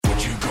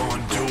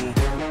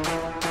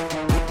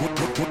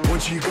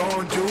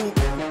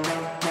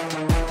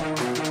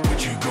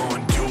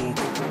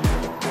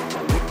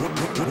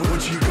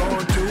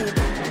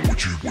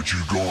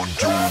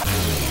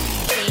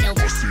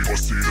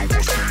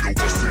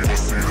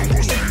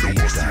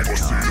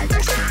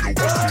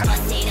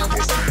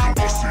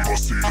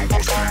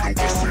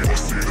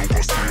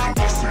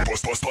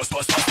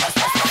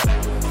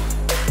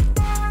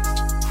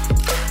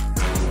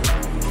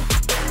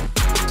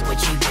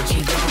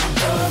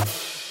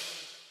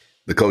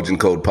The Cogent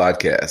Code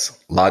podcast,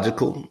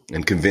 logical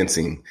and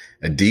convincing,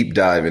 a deep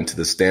dive into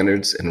the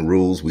standards and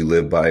rules we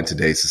live by in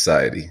today's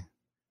society.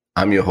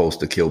 I'm your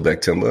host, Akil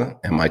Bektimba,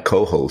 and my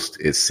co-host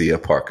is Sia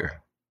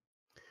Parker.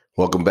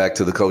 Welcome back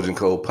to the Cogent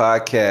Code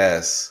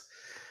podcast.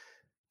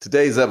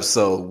 Today's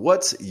episode,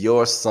 what's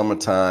your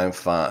summertime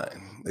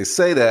fine? They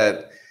say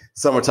that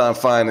summertime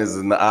fine is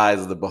in the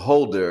eyes of the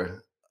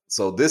beholder.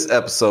 So this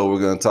episode, we're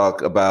going to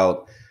talk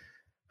about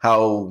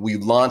how we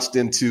launched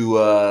into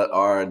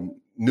our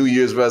New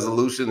Year's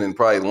resolution and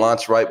probably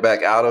launch right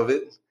back out of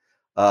it.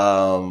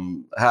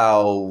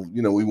 How,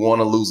 we want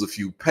to lose a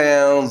few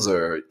pounds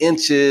or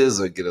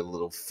inches or get a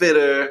little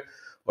fitter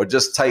or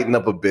just tighten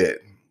up a bit.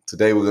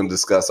 Today, we're going to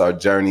discuss our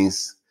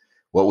journeys,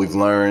 what we've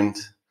learned,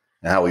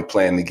 and how we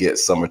plan to get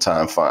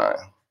summertime fine.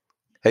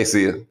 Hey,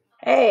 Sia.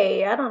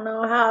 Hey, I don't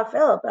know how I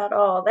feel about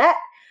all that.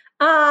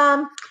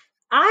 I'm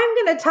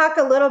going to talk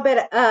a little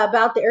bit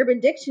about the Urban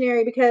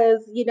Dictionary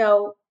because,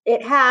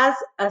 it has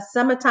a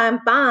summertime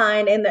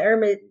fine in the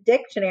Urban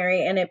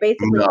Dictionary, and it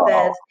basically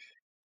says,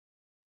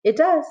 it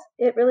does.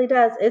 It really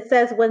does. It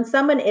says when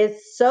someone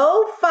is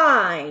so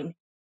fine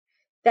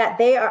that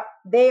they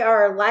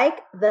are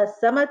like the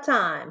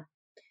summertime.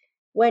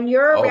 When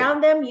you're around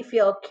them, you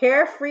feel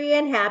carefree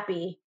and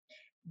happy.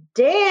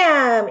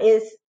 Damn,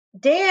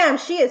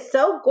 she is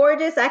so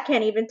gorgeous. I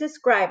can't even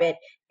describe it.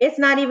 It's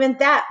not even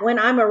that. When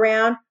I'm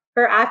around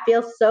her, I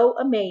feel so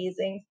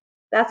amazing.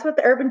 That's what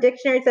the Urban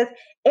Dictionary says.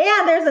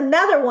 And there's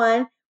another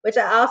one, which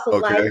I also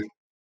like.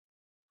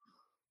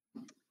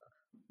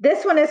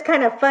 This one is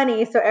kind of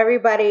funny. So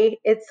everybody,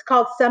 it's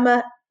called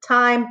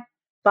summertime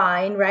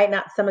fine, right?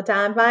 Not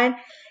summertime fine.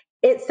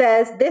 It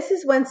says, this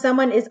is when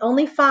someone is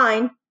only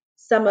fine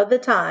some of the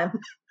time.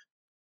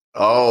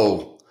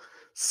 Oh,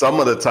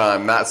 some of the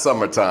time, not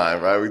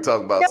summertime, right? We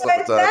talk about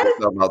summertime.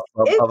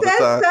 It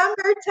says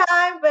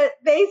summertime, but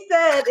they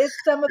said it's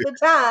some of the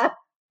time.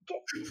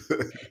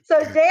 So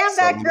damn,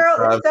 that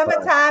girl is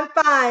summertime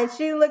fine.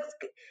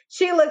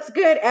 She looks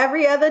good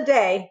every other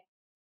day.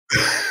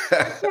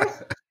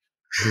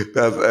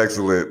 That's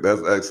excellent.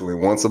 That's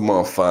excellent. Once a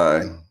month,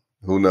 fine.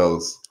 Who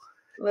knows?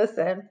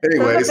 Listen.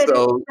 Anyway,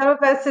 some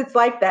of us, it's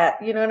like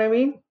that. You know what I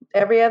mean?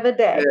 Every other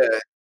day. Yeah,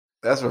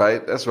 that's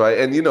right. That's right.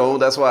 And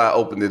that's why I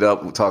opened it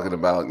up with talking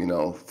about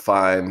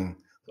fine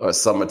or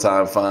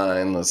summertime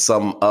fine or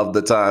some of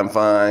the time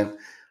fine.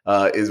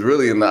 Is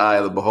really in the eye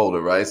of the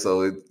beholder, right?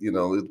 So it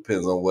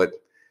depends on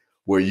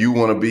where you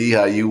want to be,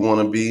 how you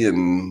want to be,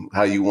 and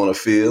how you want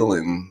to feel,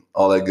 and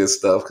all that good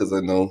stuff. Because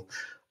I know,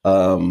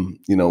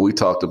 we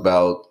talked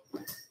about,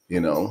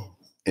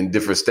 in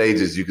different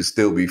stages, you could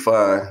still be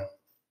fine.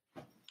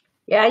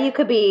 Yeah, you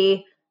could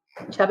be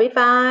chubby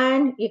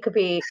fine. You could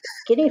be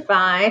skinny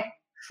fine.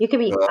 You could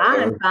be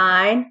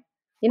fine.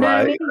 You know what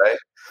I mean?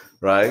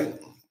 Right.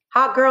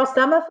 Hot girl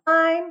summer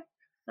fine.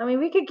 I mean,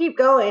 we could keep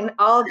going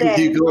all day.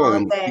 Keep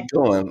going.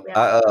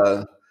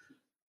 Yeah.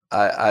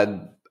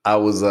 I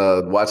was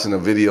watching a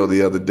video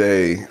the other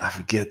day. I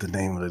forget the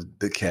name of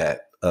the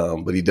cat,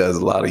 but he does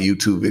a lot of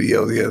YouTube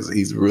videos.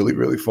 He's really,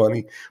 really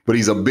funny. But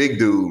he's a big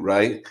dude,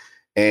 right?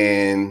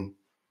 And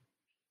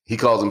he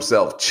calls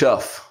himself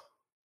Chuff.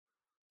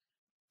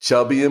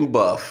 Chubby and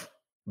buff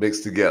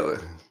mixed together.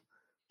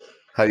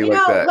 How you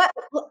like that?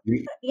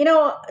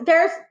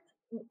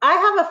 I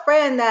have a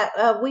friend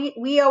that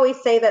we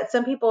always say that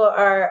some people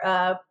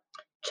are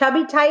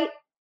chubby tight,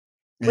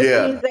 which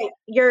means that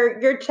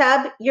you're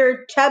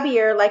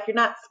chubbier, like you're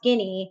not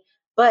skinny,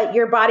 but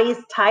your body's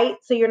tight,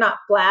 so you're not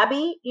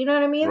flabby. You know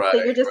what I mean? Right,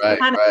 so you're just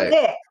kind of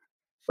thick,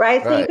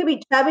 right? So you could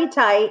be chubby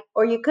tight,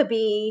 or you could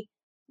be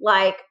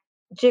like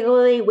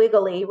jiggly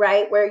wiggly,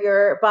 right? Where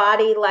your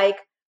body, like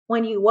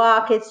when you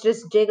walk, it's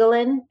just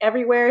jiggling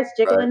everywhere. It's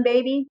jiggling,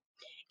 baby.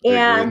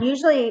 And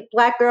usually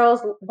black girls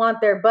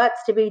want their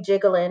butts to be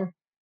jiggling,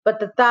 but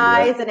the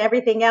thighs and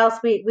everything else,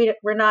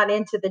 we're not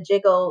into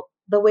the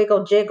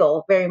wiggle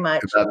jiggle very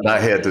much. Not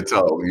head to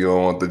toe. You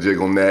don't want the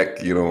jiggle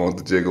neck. You don't want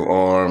the jiggle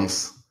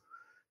arms.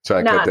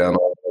 Try to cut down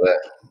all of that.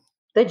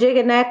 The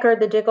jiggle neck or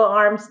the jiggle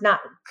arms, not.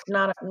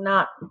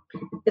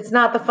 It's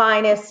not the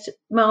finest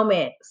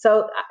moment.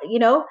 So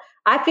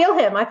I feel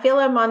him. I feel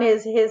him on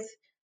his.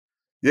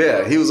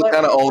 Yeah, he was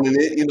kind of owning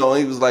it. He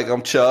was like,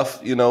 I'm Chuff.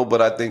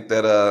 But I think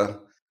that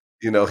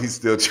he's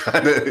still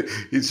trying to get,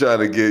 he's trying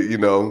to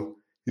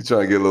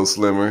get a little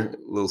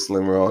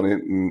slimmer on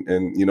it.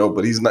 And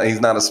but he's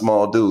not a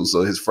small dude.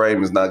 So his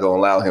frame is not going to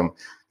allow him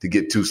to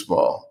get too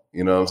small.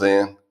 You know what I'm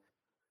saying?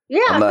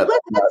 Yeah. Let's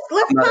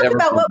talk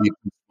about what too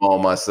small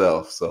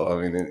myself. So,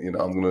 I mean,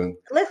 I'm going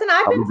to listen.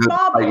 I've been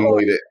small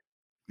before.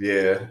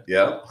 Yeah.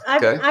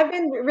 Okay. I've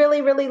been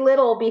really, really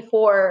little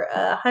before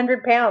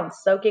 100 pounds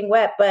soaking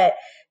wet. But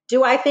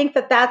do I think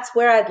that that's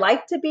where I'd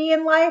like to be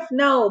in life?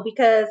 No,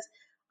 because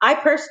I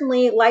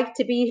personally like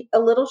to be a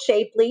little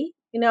shapely.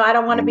 I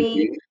don't want to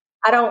be,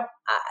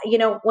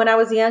 when I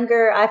was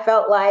younger, I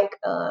felt like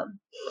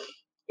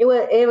it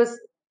was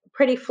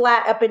pretty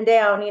flat up and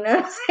down, what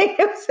I'm saying?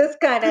 It was just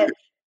kind of,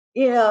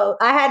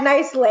 I had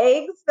nice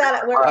legs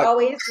that were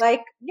always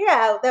like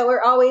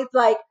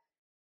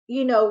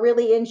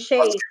really in shape,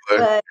 Muscular,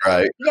 but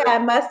right? yeah,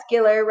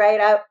 muscular,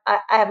 right? I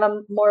have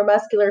a more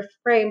muscular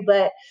frame,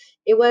 but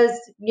it was,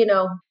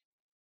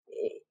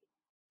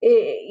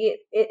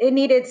 it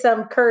needed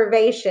some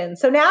curvation.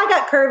 So now I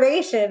got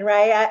curvation,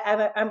 right?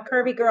 I'm a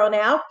curvy girl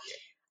now.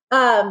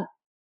 Um,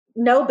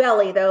 no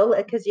belly though,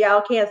 because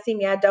y'all can't see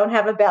me. I don't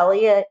have a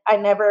belly. I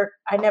never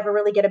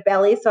really get a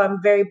belly, so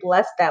I'm very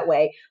blessed that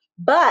way.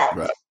 But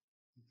Right.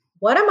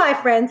 one of my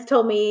friends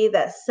told me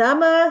that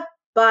summer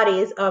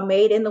bodies are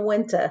made in the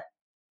winter.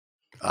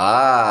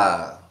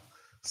 Ah,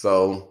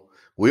 so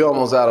we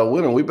almost out of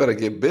winter. We better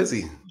get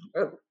busy.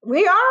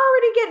 We are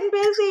already getting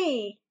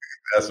busy.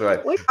 That's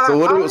right. We So are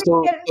what do already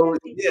getting so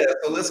busy. yeah,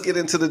 so let's get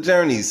into the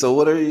journey. So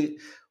what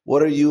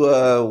are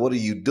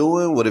you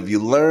doing? What have you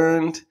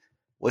learned?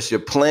 What's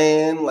your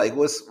plan? Like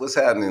what's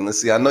happening?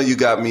 Let's see. I know you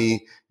got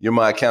me, you're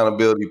my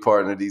accountability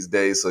partner these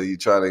days, so you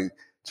trying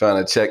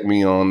to check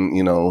me on,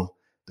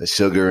 the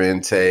sugar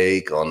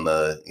intake, on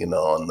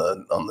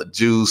the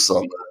juice,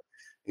 on the,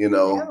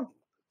 Yeah.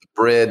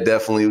 bread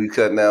definitely we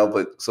cut now,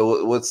 but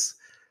so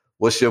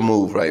what's your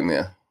move right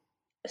now?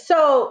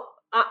 So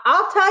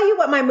I'll tell you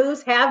what my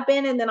moves have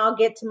been, and then I'll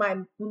get to my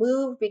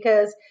move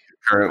because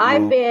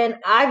Current move?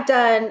 I've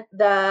done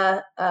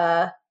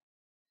the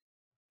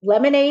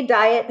lemonade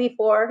diet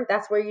before.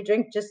 That's where you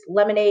drink just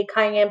lemonade,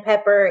 cayenne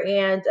pepper,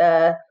 and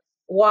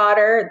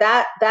water.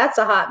 That's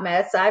a hot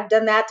mess. I've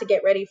done that to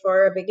get ready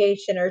for a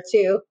vacation or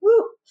two.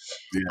 Woo.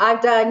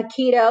 I've done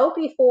keto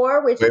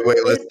before, which Wait,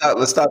 is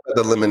let's stop at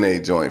the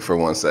lemonade joint for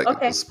 1 second.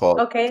 okay. Let's pause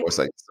Okay. for a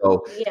second.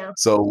 So, Yeah.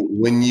 so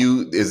when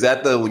you is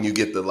that the when you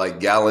get the like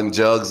gallon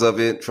jugs of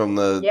it from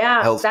the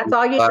Yeah. health That's food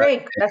all you spot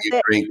drink. and That's you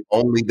it. drink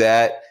only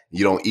that?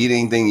 You don't eat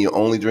anything. You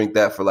only drink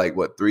that for like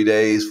what 3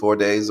 days, 4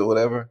 days, or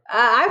whatever.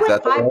 I Is went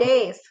that the five one?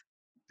 days.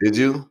 Did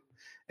you?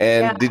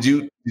 Yeah. And did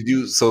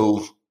you?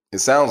 So it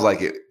sounds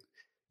like it.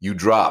 You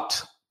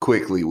dropped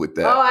quickly with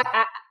Oh,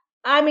 that.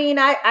 I mean,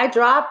 I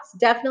dropped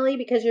definitely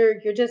because you're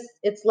just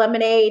it's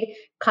lemonade,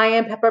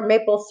 cayenne pepper,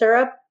 maple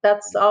syrup.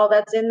 That's all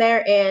that's in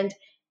there, and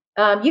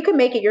you can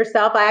make it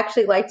yourself. I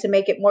actually like to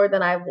make it more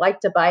than I like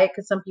to buy it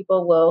because some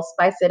people will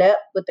spice it up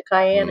with the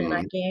cayenne, and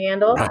I Mhm. can't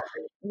handle Right,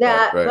 right,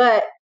 that.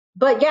 right.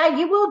 But yeah,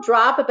 you will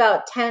drop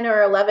about 10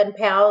 or 11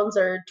 pounds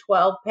or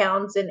 12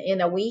 pounds in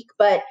a week.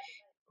 But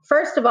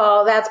first of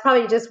all, that's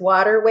probably just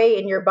water weight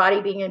and your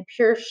body being in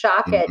pure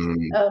shock at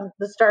Mhm.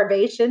 the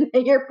starvation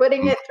that you're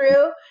putting Mhm. it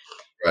through.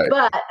 Right.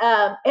 But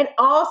and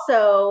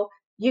also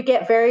you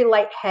get very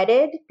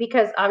lightheaded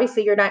because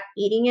obviously you're not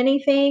eating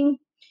anything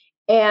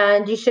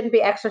and you shouldn't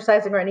be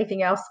exercising or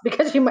anything else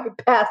because you might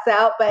pass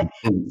out. But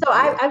Mhm. so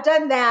Yeah. I've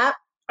done that.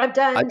 I've I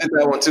done did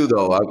that one too,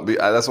 though.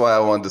 That's why I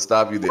wanted to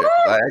stop you there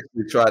because I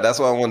actually tried. That's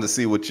why I wanted to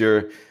see how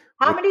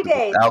what many what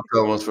days? the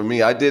outcome was for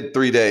me. I did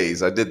 3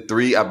 days. I did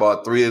three. I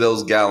bought three of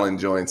those gallon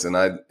joints, and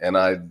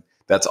I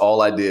that's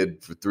all I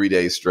did for 3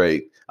 days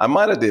straight. I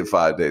might have did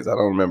 5 days. I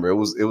don't remember.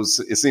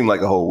 It seemed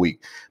like a whole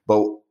week,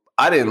 but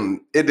I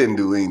didn't. It didn't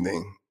do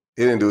anything.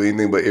 It didn't do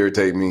anything but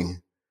irritate me.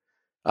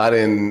 I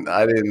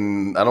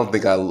don't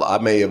think I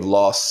may have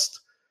lost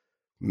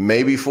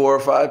maybe 4 or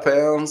 5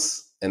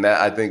 pounds, and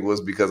that I think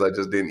was because I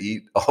just didn't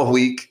eat all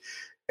week.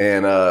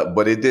 And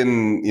but it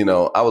didn't,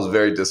 I was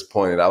very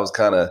disappointed. I was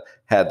kind of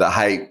had the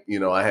hype,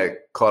 I had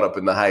caught up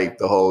in the hype,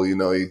 the whole,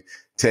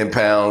 10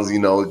 pounds, it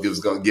was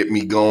going to get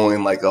me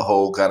going, like a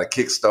whole kind of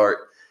kickstart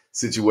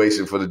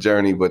situation for the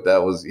journey. But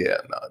that was, yeah,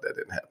 no, that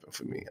didn't happen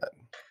for me. I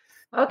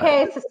had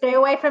Okay, so stay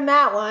away from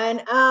that one.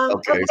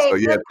 Okay, Okay, so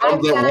yeah, so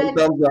thumbs up, one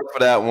thumbs up for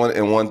that one,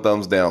 and one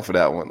thumbs down for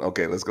that one.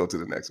 Okay, let's go to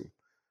the next one.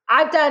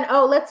 I've done.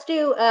 Oh, let's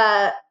do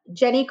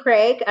Jenny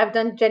Craig. I've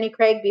done Jenny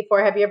Craig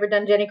before. Have you ever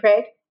done Jenny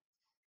Craig?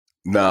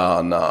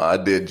 No, no, I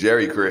did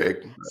Jerry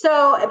Craig.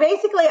 So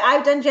basically,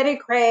 I've done Jenny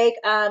Craig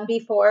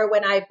before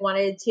when I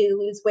wanted to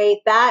lose weight.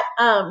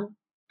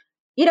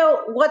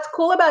 What's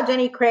cool about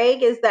Jenny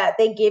Craig is that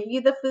they give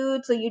you the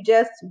food, so you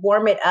just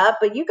warm it up,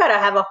 but you got to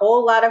have a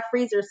whole lot of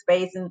freezer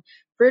space and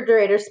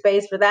refrigerator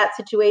space for that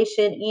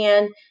situation.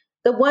 And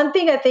the one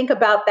thing I think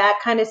about that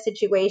kind of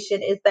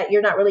situation is that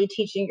you're not really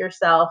teaching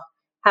yourself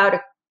how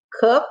to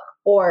cook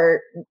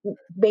or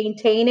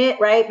maintain it,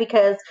 right?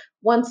 Because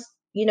once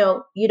you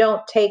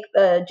don't take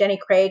the Jenny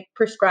Craig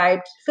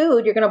prescribed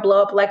food, you're going to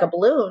blow up like a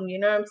balloon. You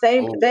know what I'm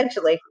saying? Oh,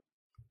 Potentially.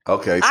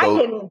 okay. I So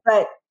didn't,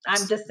 but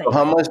I'm just So saying.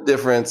 how much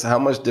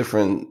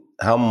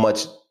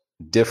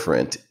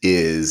different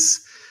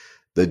is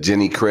the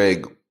Jenny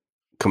Craig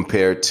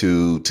compared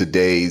to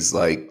today's,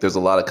 like there's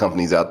a lot of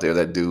companies out there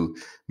that do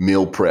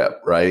meal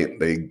prep, right?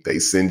 They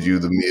send you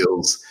the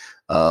meals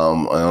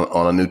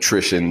on a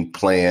nutrition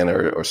plan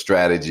or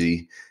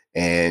strategy,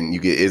 and you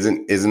get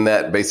isn't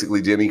that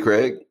basically Jenny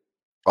Craig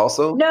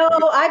also? No,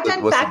 I've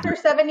done What's the Factor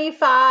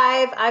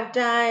 75. I've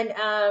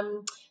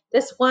done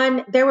this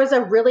one. There was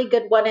a really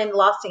good one in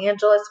Los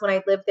Angeles when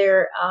I lived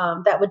there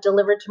that would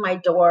deliver to my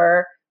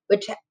door,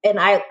 and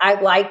I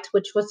liked,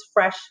 which was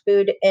fresh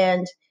food,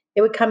 and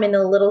it would come in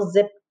a little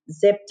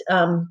zipped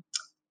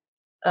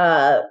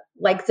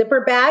like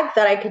zipper bag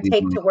that I could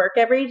take Mhm. to work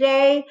every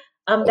day.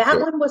 That Okay.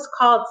 one was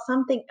called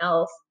something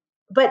else.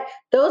 but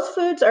those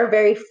foods are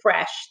very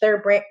fresh.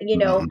 They're,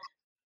 Mhm.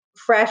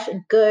 fresh,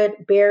 good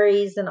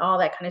berries and all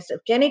that kind of stuff.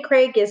 Jenny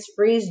Craig is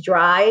freeze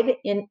dried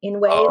in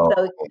ways, Oh,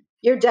 so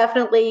you're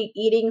definitely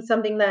eating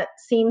something that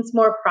seems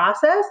more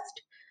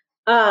processed.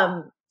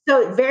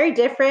 So very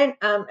different,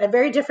 and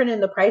very different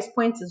in the price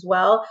points as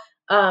well.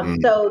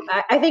 mhm. So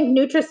I think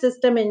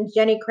Nutrisystem and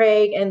Jenny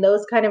Craig and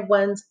those kind of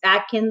ones,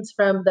 Atkins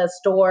from the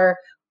store,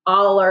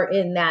 all are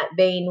in that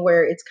vein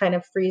where it's kind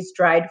of freeze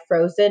dried,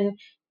 frozen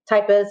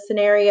type of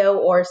scenario,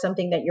 or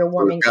something that you're So it's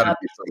warming gotta up.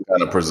 be some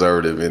kind of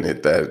preservative in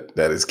it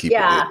that is keeping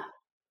it Yeah.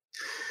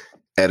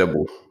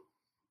 edible.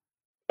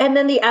 And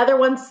then the other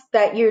ones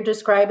that you're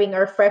describing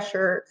are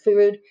fresher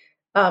food,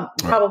 Right.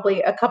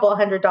 probably a couple of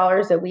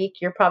 $100 a week.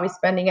 You're probably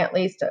spending at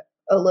least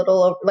a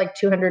little over like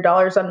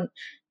 $200 on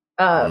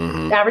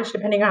Mhm. average,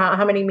 depending on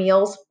how many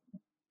meals.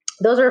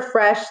 Those are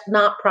fresh,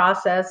 not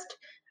processed,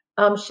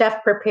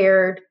 chef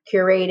prepared,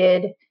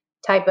 curated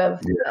type of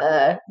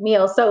Yeah.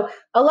 meal. So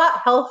a lot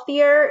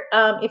healthier,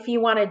 if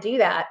you want to do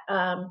that.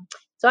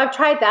 So I've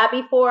tried that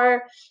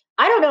before.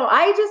 I don't know.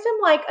 I just am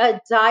like a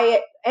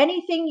diet.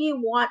 Anything you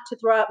want to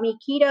throw at me.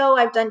 Keto.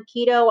 I've done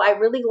keto. I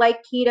really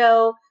like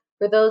keto.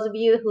 For those of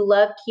you who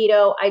love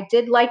keto, I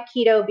did like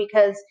keto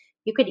because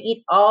you could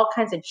eat all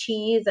kinds of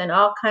cheese and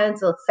all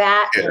kinds of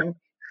fat, Yeah. and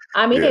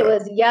I mean, it Yeah.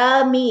 was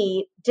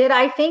yummy. Did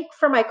I think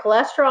for my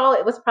cholesterol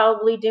it was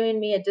probably doing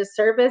me a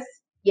disservice?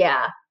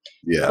 Yeah.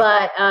 Yeah.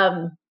 But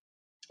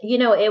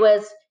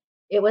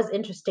it was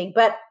interesting.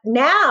 But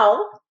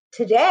now,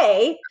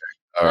 today,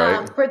 All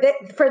right. for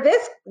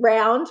this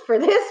round,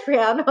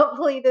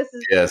 hopefully this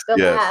is Yes, the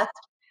yes. last.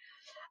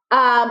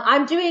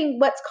 I'm doing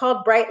what's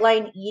called bright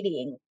line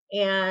eating,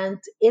 and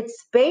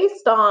it's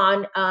based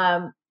on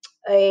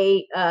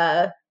a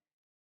uh,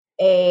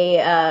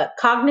 a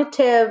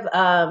cognitive.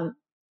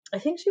 I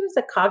think she was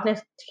a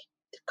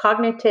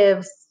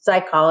cognitive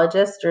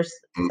psychologist or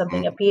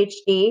something, a Mhm.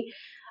 PhD.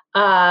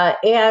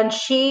 And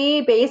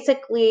she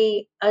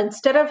basically,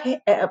 instead of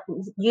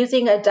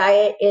using a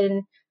diet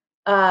in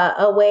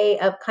a way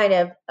of kind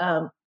of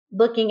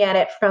looking at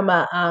it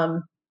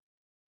from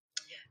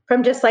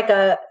just like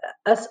a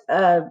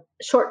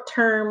short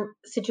term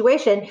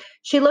situation,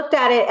 she looked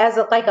at it as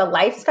like a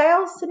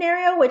lifestyle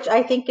scenario, which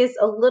I think is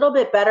a little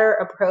bit better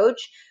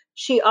approach.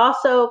 She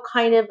also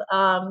kind of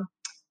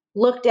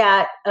looked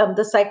at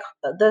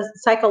the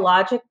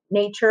psychological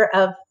nature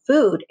of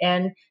food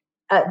and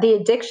the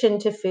addiction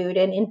to food,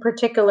 and in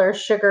particular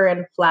sugar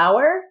and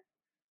flour.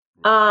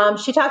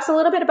 She talks a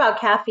little bit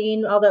about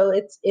caffeine, although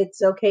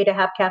it's okay to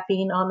have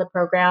caffeine on the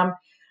program.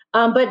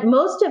 But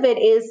most of it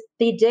is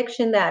the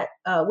addiction that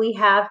we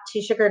have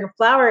to sugar and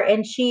flour.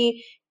 And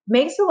she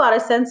makes a lot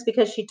of sense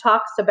because she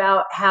talks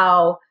about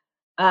how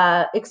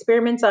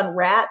experiments on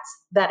rats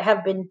that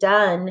have been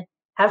done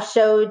have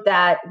showed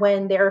that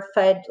when they're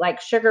fed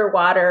like sugar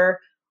water,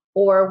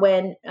 or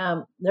when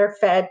they're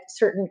fed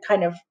certain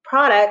kind of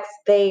products,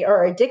 they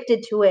are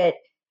addicted to it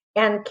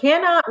and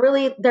cannot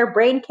really, their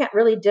brain can't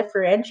really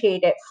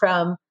differentiate it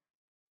from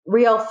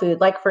real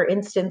food. Like, for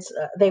instance,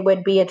 they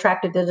would be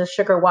attracted to the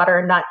sugar water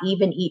and not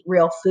even eat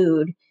real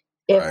food.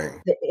 if Right.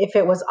 if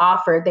it was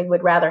offered, they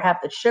would rather have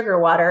the sugar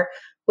water,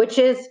 which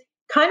is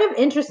kind of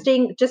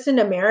interesting just in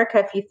America.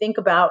 If you think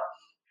about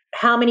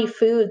how many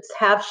foods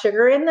have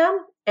sugar in them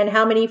and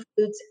how many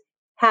foods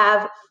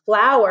have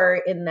flour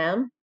in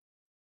them.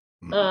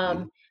 Mhm.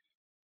 um,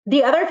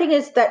 the other thing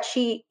is that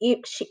she,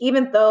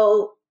 even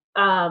though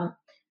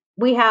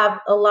we have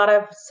a lot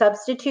of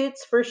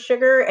substitutes for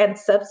sugar and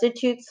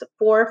substitutes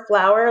for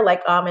flour,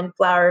 like almond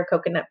flour,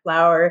 coconut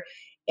flour,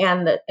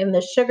 and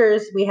the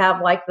sugars we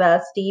have, like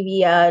the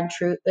stevia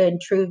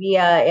and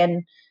truvia,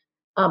 and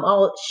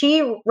all.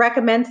 She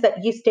recommends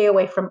that you stay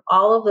away from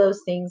all of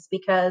those things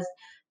because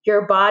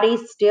your body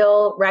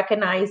still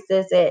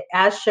recognizes it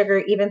as sugar,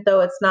 even though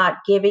it's not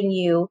giving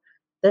you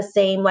the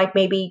same. Like,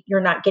 maybe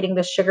you're not getting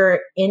the sugar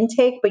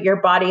intake, but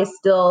your body is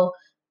still,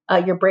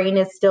 your brain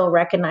is still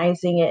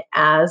recognizing it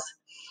as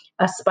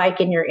a spike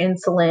in your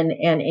insulin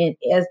and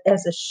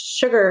as a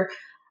sugar,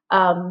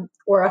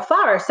 or a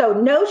flour. So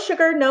no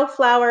sugar, no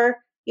flour.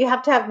 You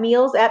have to have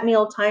meals at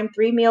mealtime,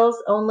 3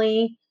 meals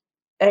only,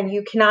 and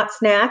you cannot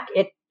snack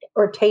it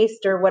or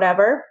taste or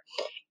whatever.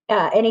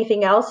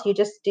 Anything else, you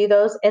just do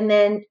those, and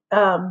then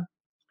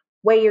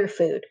weigh your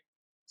food.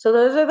 So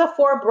those are the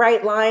four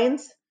bright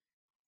lines.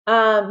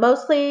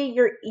 Mostly,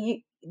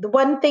 the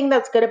one thing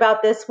that's good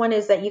about this one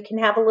is that you can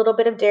have a little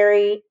bit of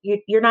dairy.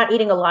 You're not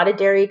eating a lot of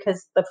dairy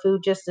because the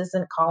food just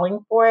isn't calling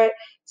for it.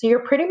 So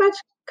you're pretty much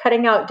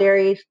cutting out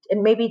dairy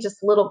and maybe just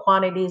little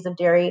quantities of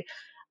dairy.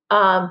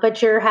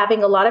 But you're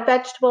having a lot of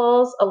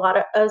vegetables, a lot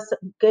of a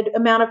good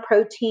amount of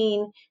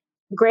protein.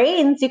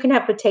 Grains, you can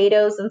have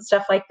potatoes and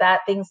stuff like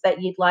that, things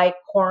that you'd like,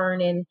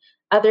 corn and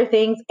other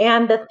things.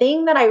 And the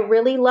thing that I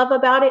really love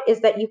about it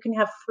is that you can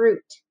have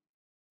fruit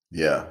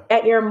Yeah.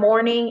 at your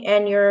morning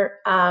and your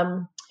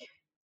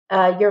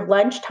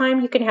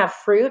lunchtime. You can have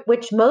fruit,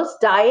 which most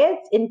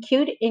diets,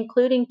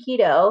 including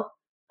keto,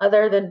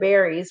 other than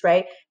berries,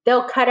 right?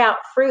 They'll cut out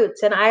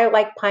fruits, and I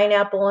like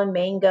pineapple and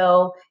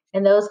mango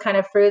and those kind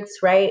of fruits,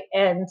 right?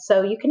 And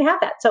so you can have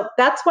that. So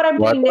that's what I'm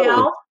Well, doing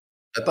now.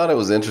 I thought it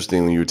was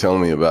interesting when you were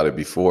telling me about it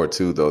before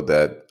too, though,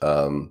 that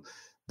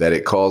that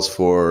it calls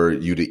for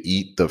you to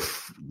eat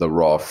the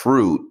raw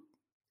fruit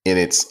in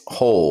its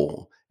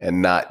whole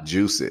and not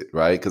juice it,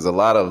 right? Because a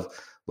lot of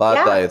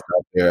Yeah. diets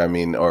out there, I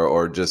mean,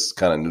 or just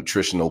kind of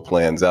nutritional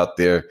plans out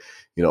there,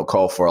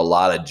 call for a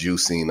lot of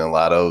juicing, a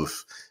lot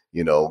of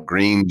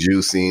green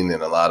juicing,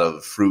 and a lot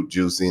of fruit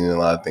juicing, and a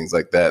lot of things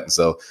like that. And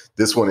so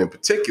this one in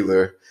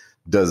particular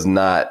does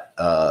not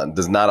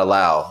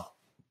allow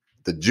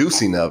the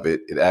juicing of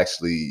it. It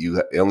actually,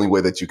 the only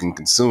way that you can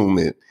consume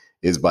it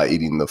is by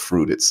eating the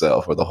fruit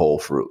itself, or the whole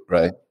fruit,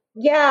 right?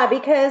 Yeah,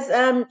 because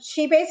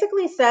she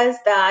basically says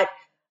that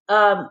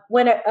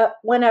when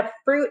a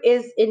fruit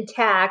is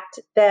intact,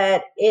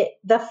 that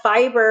the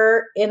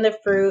fiber in the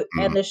fruit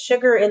Mm, and the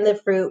sugar in the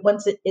fruit,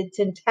 once it's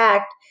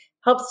intact,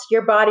 helps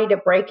your body to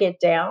break it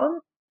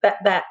down.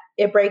 That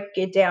it break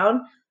it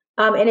down,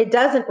 and it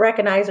doesn't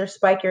recognize or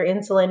spike your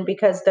insulin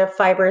because the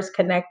fiber is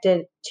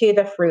connected to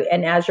the fruit,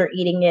 and as you're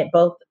eating it,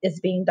 both is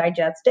being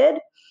digested.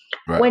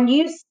 right. When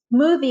you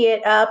smoothie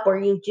it up or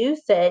you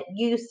juice it,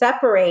 you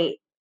separate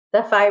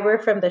the fiber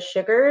from the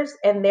sugars,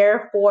 and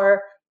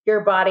therefore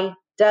your body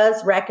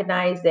does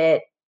recognize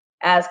it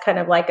as kind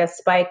of like a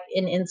spike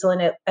in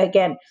insulin.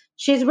 Again,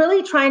 she's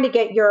really trying to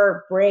get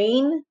your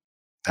brain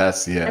and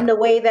Yeah. the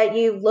way that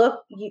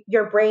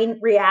your brain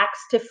reacts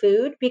to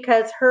food,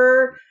 because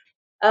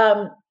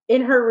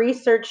in her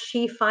research,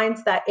 she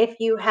finds that if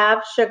you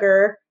have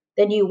sugar,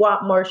 then you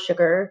want more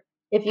sugar.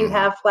 If you Mhm.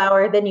 have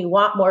flour, then you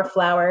want more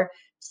flour.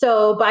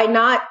 So by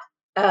not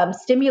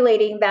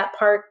stimulating that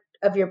part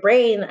of your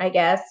brain, I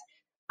guess,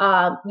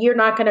 you're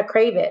not going to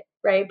crave it,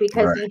 right?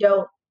 Because Right.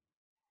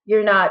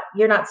 you're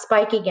not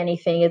spiking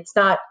anything. It's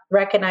not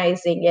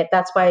recognizing it.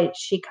 That's why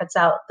she cuts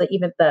out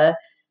even the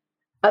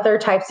other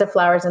types of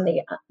flours and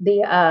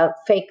the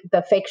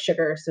fake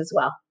sugars as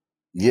well.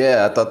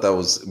 Yeah, I thought that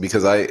was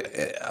because I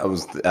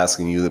was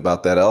asking you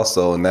about that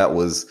also, and that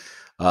was,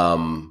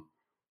 um,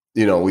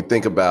 we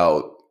think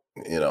about,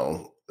 you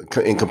know,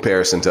 in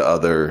comparison to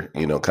other,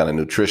 kind of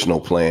nutritional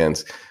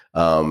plans,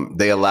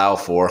 they allow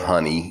for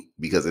honey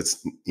because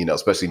it's,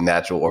 especially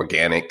natural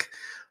organic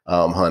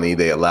honey.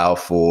 They allow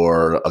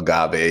for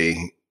agave,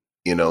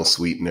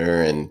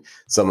 sweetener, and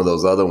some of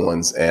those other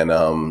ones, and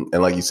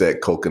like you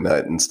said,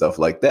 coconut and stuff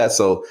like that.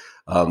 So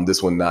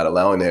this one not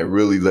allowing that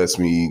really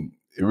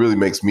it really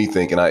makes me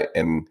think, and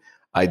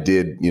I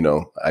did,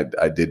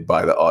 I did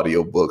buy the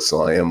audio book,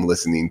 so I am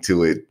listening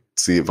to it,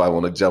 see if I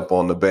want to jump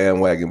on the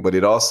bandwagon. But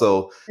it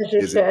also As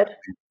you is, should.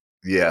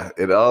 yeah,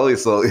 it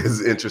also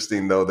is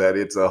interesting though that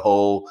it's a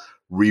whole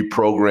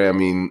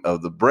reprogramming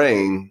of the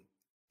brain,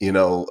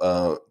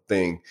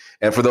 thing.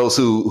 And for those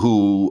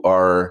who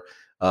are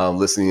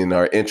listening and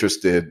are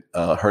interested,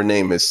 her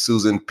name is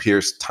Susan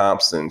Pierce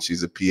Thompson.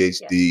 She's a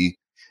Yes. PhD,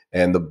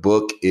 and the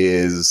book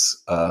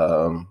is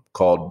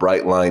called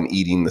Bright Line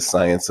Eating: The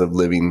Science of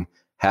Living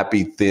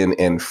Happy, Thin,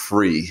 and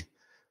Free,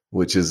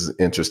 which is an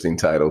interesting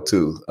title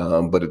too.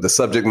 But the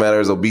subject matter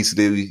is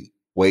obesity,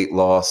 weight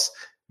loss,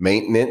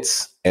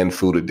 maintenance, and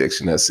food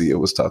addiction, as Sia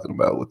was talking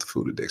about with the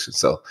food addiction.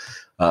 So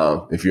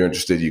if you're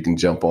interested, you can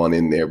jump on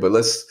in there. But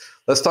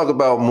let's talk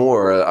about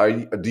more.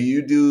 Do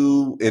you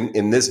do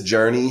in this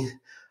journey?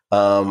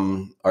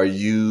 Are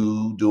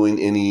you doing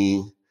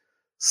any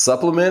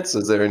supplements?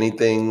 Is there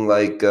anything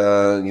like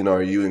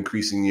are you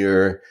increasing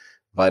your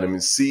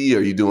vitamin C?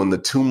 Are you doing the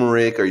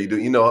turmeric? Are you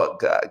doing,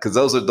 because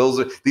those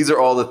are these are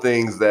all the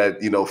things that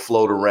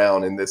float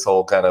around in this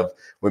whole kind of,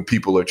 when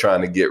people are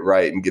trying to get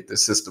right and get their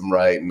system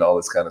right and all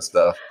this kind of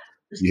stuff.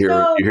 So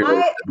You hear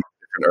I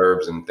different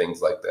herbs and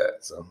things like that.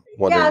 So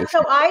wondering yeah, if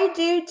so I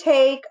do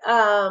take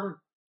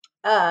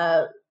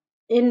uh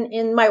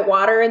in my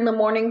water in the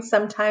morning.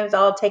 Sometimes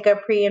I'll take a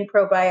pre and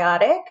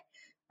probiotic,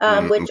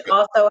 which you.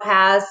 also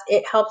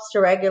it helps to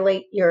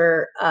regulate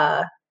your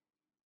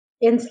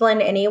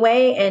insulin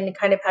anyway, and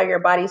kind of how your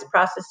body's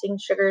processing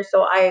sugar.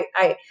 So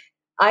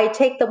I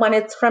take the one,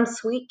 it's from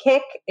Sweet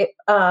Kick.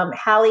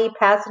 Hallie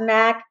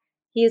Pasternak.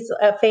 He's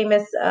a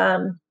famous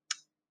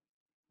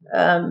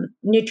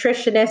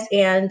nutritionist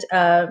and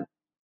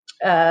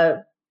uh,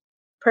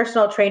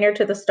 personal trainer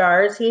to the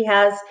stars. He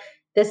has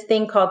this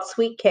thing called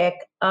Sweet Kick,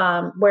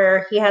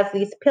 where he has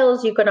these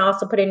pills you can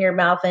also put in your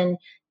mouth, and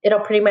it'll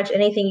pretty much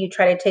anything you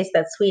try to taste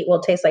that sweet will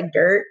taste like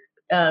dirt.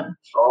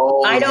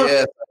 Oh I don't.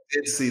 yes, I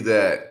did see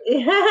that.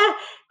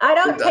 I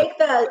don't take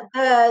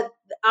the.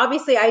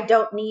 Obviously, I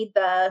don't need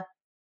the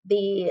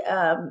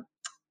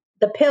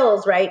the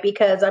pills, right?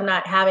 Because I'm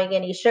not having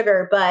any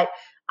sugar, but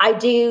I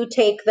do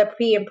take the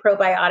pre and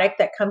probiotic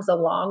that comes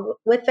along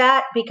with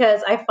that,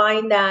 because I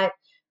find that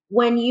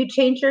when you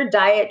change your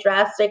diet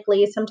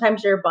drastically,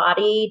 sometimes your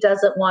body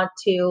doesn't want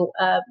to,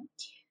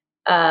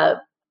 uh,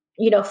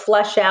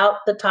 flush out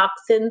the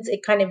toxins.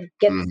 It kind of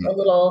gets a Mhm.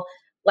 little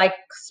like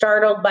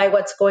startled by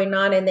what's going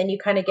on, and then you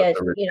kind of get,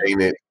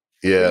 Retain it.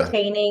 Yeah.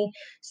 retaining.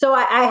 So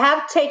I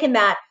have taken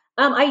that.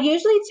 I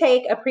usually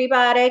take a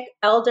prebiotic,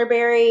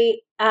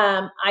 elderberry.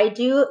 I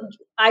do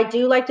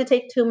like to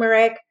take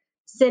turmeric.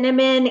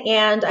 cinnamon,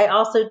 and I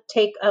also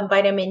take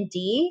vitamin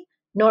D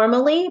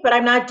normally, but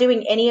I'm not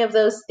doing any of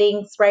those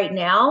things right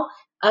now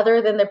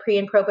other than the pre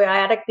and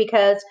probiotic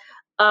because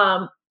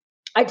um,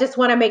 I just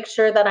want to make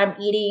sure that I'm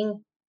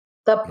eating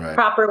the Right.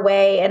 proper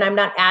way and I'm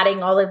not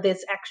adding all of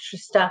this extra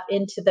stuff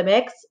into the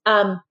mix.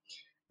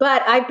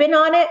 But I've been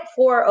on it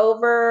for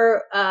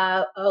over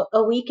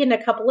a week and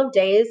a couple of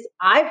days.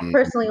 I've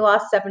personally Mhm.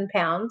 lost 7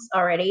 pounds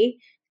already,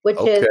 which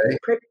is Okay.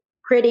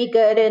 pretty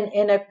good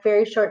in a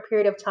very short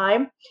period of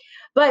time.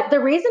 But the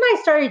reason I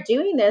started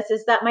doing this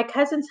is that my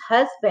cousin's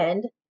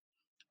husband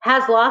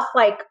has lost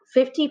like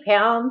 50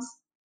 pounds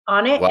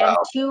on it, and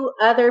Wow. two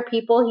other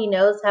people he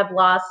knows have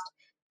lost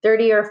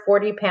 30 or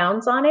 40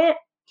 pounds on it.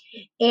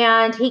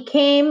 And he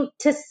came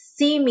to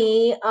see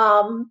me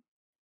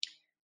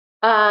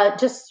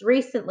just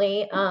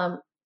recently.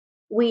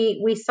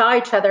 We saw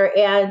each other,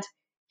 and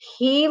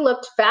he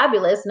looked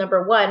fabulous,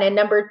 number one, and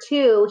number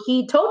two,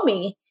 he told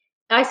me.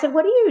 I said,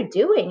 "What are you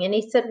doing?" And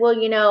he said, "Well,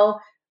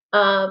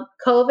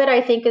 COVID,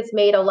 I think, has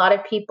made a lot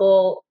of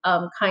people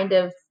kind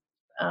of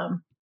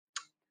um,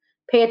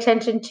 pay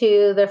attention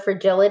to the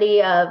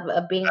fragility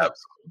of being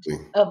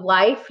Absolutely. of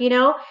life,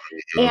 Mhm.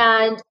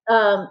 and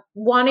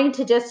wanting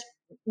to just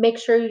make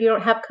sure you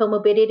don't have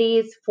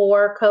comorbidities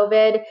for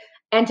COVID,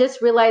 and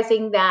just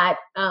realizing that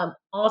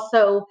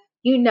also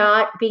you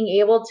not being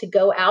able to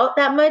go out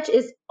that much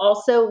is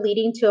also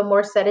leading to a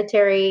more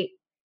sedentary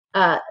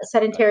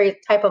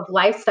type of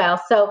lifestyle.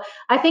 So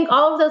I think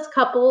all of those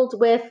coupled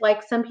with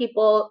like some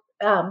people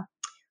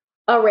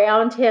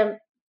around him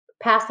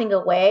passing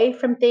away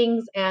from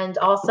things, and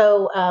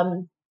also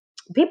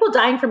people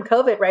dying from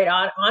COVID,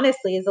 right?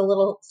 Honestly, is a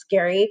little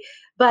scary.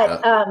 But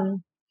Yeah.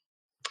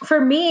 for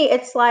me,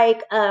 it's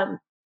like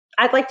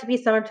I'd like to be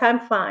summertime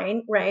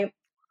fine, right?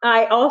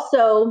 I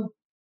also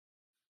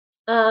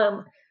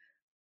um,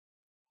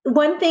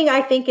 one thing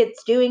I think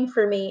it's doing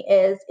for me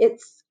is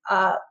it's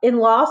in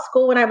law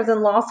school. When I was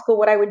in law school,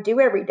 what I would do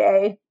every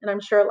day, and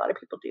I'm sure a lot of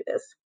people do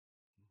this,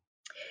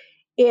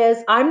 is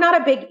I'm not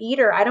a big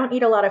eater. I don't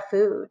eat a lot of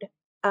food.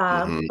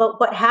 Hmm. But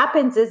what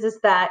happens is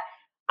that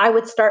I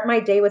would start my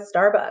day with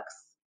Starbucks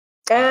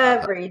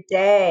every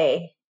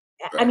day.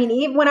 I Right. mean,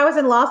 even when I was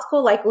in law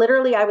school, like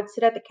literally, I would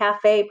sit at the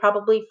cafe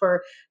probably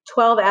for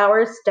 12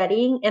 hours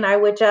studying, and I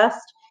would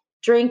just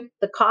drink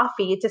the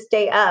coffee to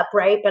stay up,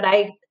 right? But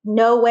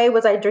no way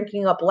was I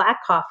drinking a black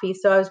coffee.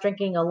 So I was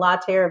drinking a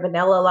latte or a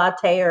vanilla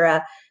latte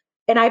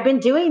and I've been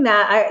doing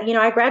that.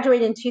 I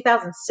graduated in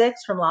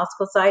 2006 from law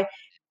school. So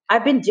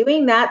I've been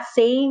doing that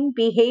same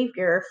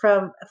behavior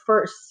for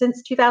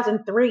since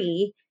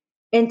 2003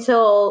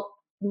 until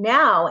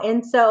now.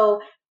 And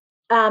so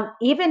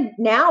even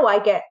now I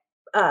get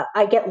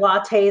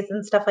lattes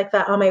and stuff like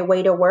that on my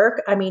way to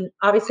work. I mean,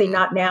 obviously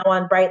not now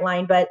on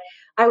Brightline, but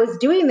I was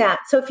doing that.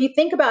 So if you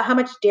think about how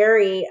much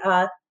dairy,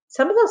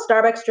 some of those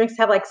Starbucks drinks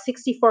have like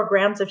 64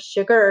 grams of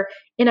sugar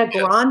in a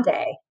Yes.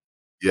 grande.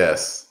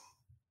 Yes.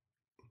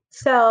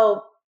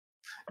 So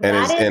And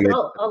that is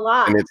a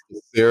lot. it's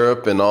the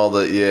syrup and all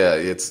the, yeah,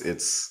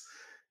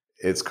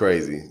 it's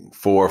crazy.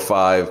 4 or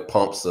 5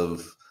 pumps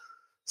of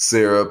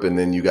syrup, and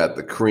then you got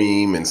the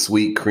cream and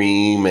sweet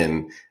cream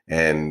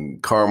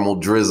and caramel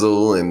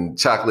drizzle and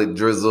chocolate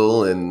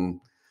drizzle,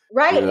 and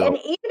Right. you know, And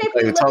even if not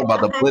you even look talking at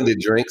about the the blended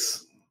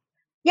drinks.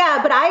 Yeah,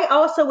 but I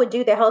also would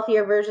do the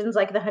healthier versions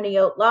like the honey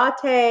oat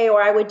latte,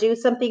 or I would do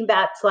something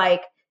that's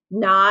like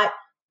not,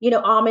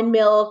 almond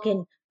milk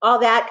and all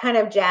that kind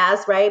of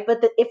jazz, right?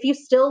 But if you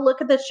still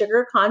look at the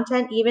sugar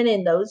content, even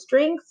in those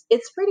drinks,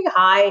 it's pretty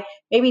high,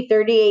 maybe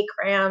 38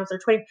 grams or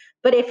 20.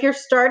 But if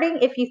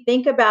you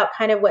think about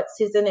kind of what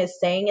Susan is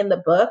saying in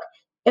the book,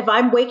 if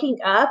I'm waking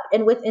up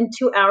and within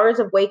 2 hours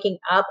of waking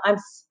up, I'm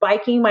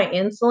spiking my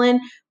insulin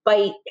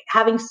by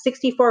having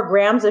 64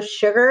 grams of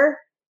sugar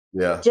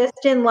Yeah.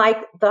 just in like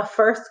the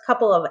first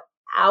couple of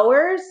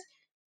hours,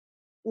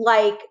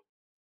 like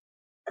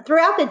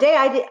throughout the day,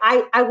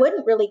 I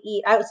wouldn't really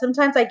eat.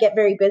 Sometimes I get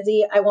very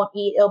busy. I won't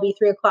eat. It'll be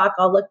 3 o'clock.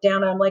 I'll look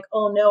down and I'm like,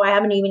 oh no, I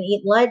haven't even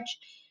eaten lunch.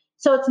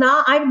 So it's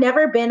not, I've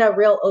never been a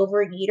real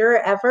overeater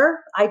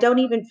ever. I don't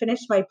even finish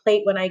my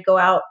plate when I go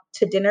out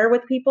to dinner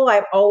with people.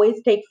 I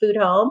always take food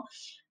home.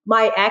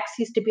 My ex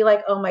used to be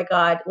like, oh my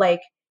God,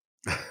 like,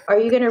 are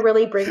you going to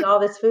really bring all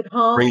this food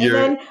home? Bring And your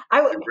then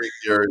I would, you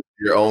bring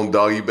your own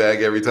doggy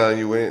bag every time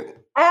you went.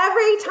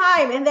 every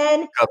time. And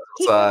then Cut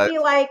he would size. be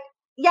like,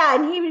 yeah,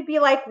 and he would be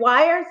like,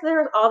 why is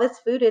there all this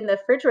food in the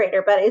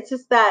refrigerator? But it's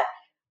just that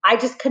I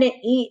just couldn't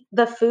eat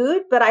the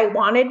food, but I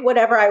wanted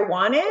whatever I Of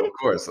wanted.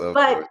 course, of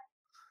But course.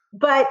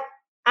 but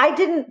I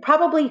didn't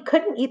probably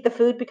couldn't eat the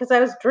food because I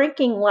was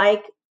drinking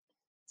like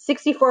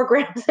 64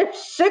 grams of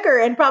sugar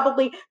and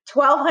probably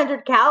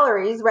 1,200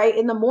 calories right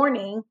in the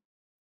morning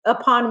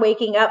upon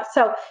waking up.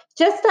 So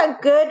just a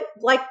good,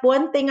 like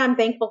one thing I'm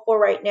thankful for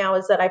right now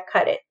is that I've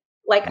cut it.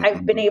 Like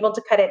I've been Mhm. able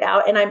to cut it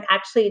out, and I'm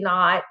actually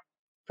not.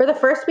 For the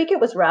first week, it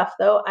was rough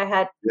though. I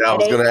had Yeah, I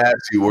was headaches. gonna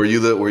ask you, were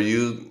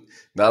you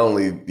not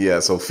only, yeah,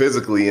 so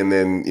physically, and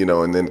then,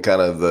 and then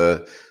kind of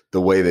the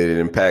way that it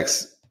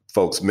impacts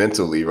folks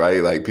mentally,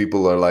 right? Like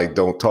people are like,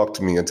 don't talk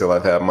to me until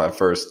I've had my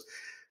first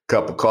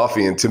cup of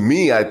coffee. And to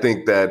me, I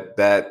think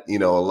that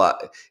a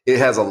lot, it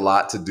has a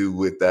lot to do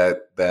with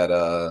that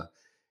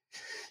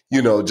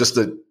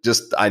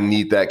just I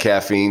need that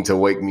caffeine to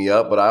wake me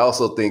up. But I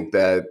also think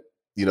that,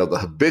 the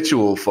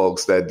habitual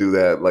folks that do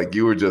that, like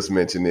you were just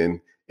mentioning,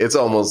 it's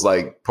almost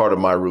like part of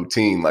my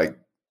routine. Like,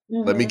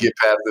 let me get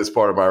past this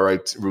part of my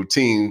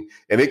routine.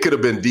 And it could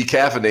have been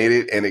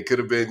decaffeinated and it could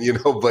have been,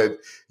 but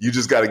you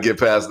just got to get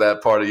past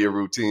that part of your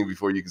routine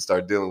before you can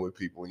start dealing with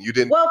people. And you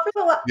didn't. Well, for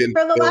the last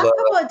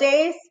couple of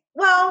days,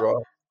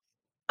 well,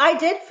 I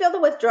did feel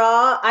the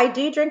withdrawal. I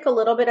do drink a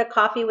little bit of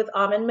coffee with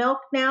almond milk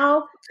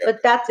now,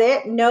 but that's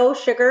it. No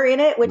sugar in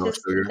it, which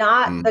is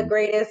not the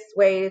greatest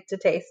way to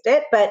taste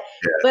it. But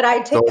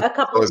I take a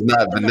couple. So it's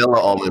not vanilla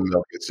almond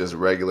milk. It's just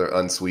regular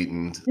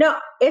unsweetened. No,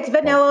 it's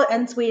vanilla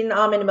unsweetened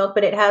almond milk,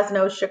 but it has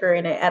no sugar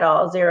in it at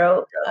all.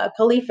 Zero.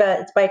 Khalifa.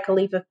 It's by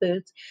Khalifa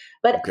Foods.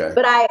 But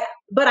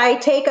I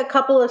take a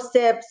couple of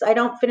sips. I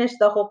don't finish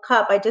the whole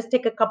cup. I just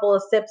take a couple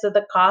of sips of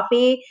the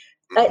coffee.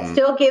 It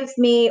still gives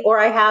me, or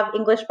I have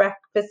English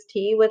breakfast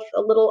tea with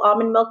a little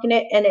almond milk in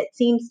it, and it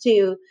seems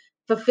to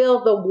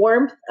fulfill the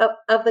warmth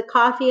of the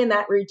coffee and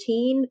that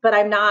routine, but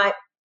I'm not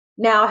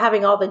now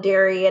having all the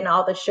dairy and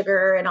all the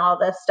sugar and all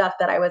the stuff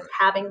that I was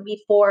having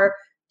before.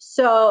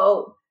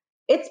 So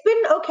it's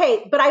been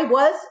okay, but I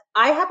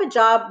have a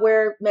job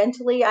where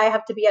mentally I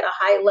have to be at a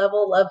high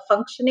level of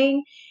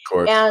functioning.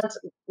 And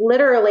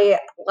literally,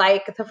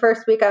 like the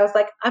first week, I was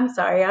like, I'm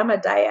sorry, I'm a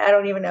diet. I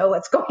don't even know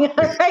what's going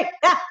on right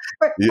now.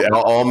 Yeah,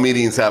 all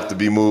meetings have to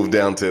be moved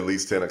down to at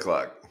least 10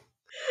 o'clock.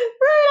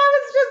 Right. I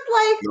was just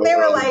like, they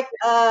were like,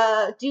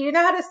 do you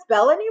know how to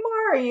spell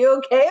anymore? Are you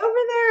okay over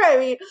there? I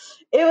mean,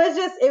 it was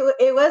just,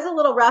 it was a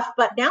little rough,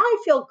 but now I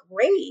feel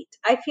great.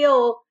 I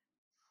feel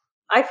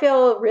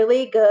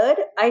really good.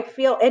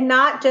 And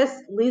not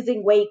just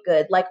losing weight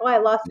good. Like, oh, I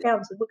lost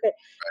pounds. Look good.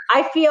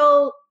 I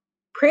feel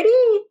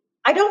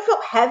I don't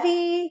feel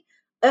heavy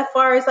as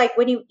far as like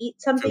when you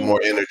eat something.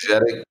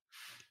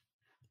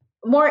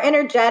 More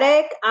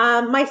energetic.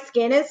 My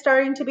skin is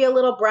starting to be a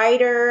little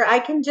brighter. I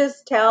can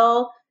just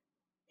tell,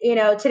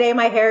 today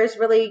my hair is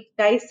really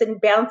nice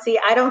and bouncy.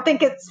 I don't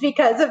think it's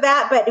because of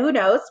that, but who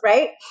knows,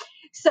 right?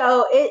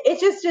 So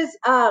it's just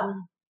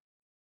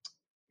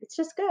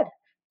good.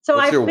 So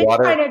I've been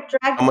trying to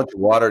drag. How much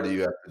water do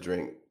you have to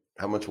drink?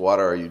 How much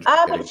water are you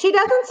drinking? She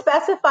doesn't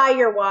specify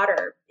your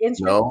water,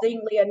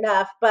 interestingly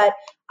enough, but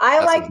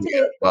I like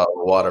to.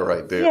 Water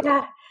right there.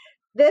 Yeah.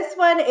 This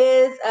one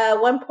is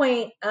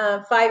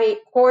 1.58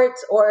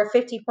 quarts or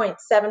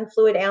 50.7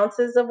 fluid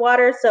ounces of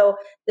water. So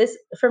this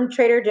from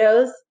Trader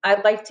Joe's,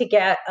 I'd like to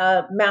get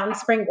Mountain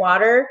Spring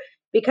water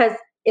because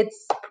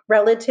it's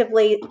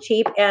relatively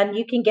cheap and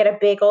you can get a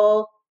big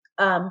old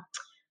a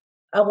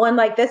one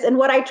like this. And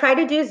what I try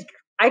to do is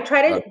I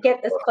try to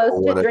get as close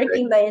to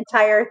drinking the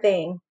entire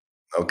thing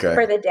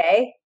for the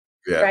day.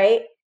 Yeah.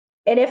 Right.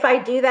 And if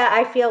I do that,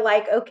 I feel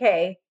like,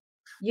 okay,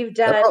 you've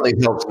done. That probably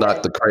helps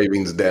knock the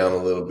cravings down a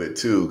little bit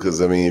too.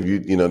 Cause I mean, if you,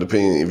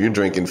 depending, if you're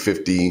drinking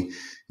 50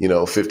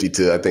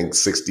 to, I think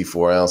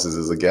 64 ounces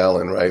is a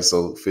gallon, right?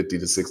 So 50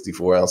 to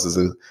 64 ounces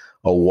of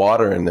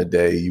water in a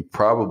day, you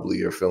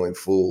probably are feeling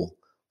full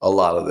a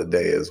lot of the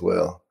day as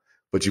well.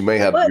 But you may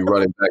have to be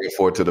running back and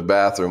forth to the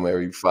bathroom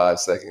every 5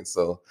 seconds.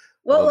 So,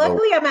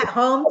 luckily I'm at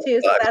home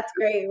too. So that's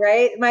great,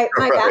 right? My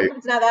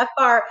bathroom's not that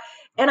far.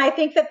 And I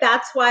think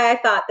that's why I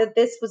thought that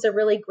this was a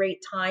really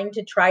great time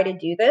to try to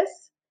do this.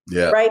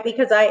 Yeah. Right.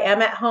 Because I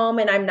am at home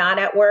and I'm not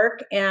at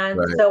work. And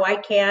so I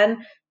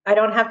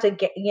don't have to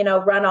get,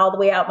 run all the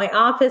way out my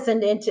office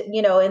and into,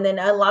 and then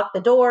unlock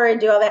the door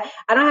and do all that.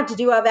 I don't have to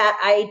do all that.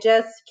 I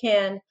just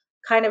can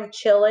kind of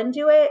chill and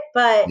do it.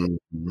 But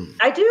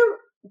I do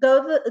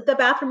go to the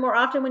bathroom more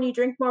often when you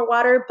drink more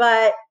water.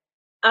 But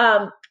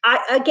I'm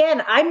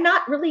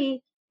not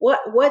really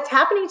what's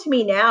happening to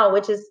me now,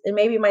 which is, and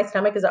maybe my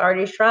stomach is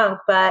already shrunk,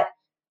 but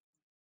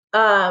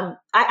I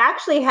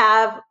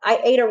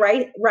ate a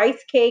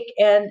rice cake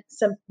and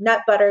some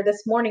nut butter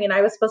this morning, and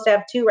I was supposed to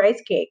have 2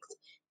 rice cakes,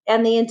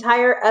 and the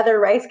entire other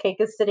rice cake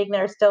is sitting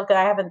there still because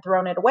I haven't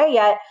thrown it away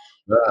yet.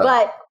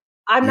 But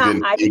I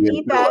didn't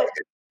eat that.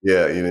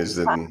 Yeah, you just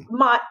didn't.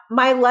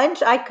 My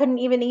lunch, I couldn't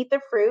even eat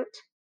the fruit.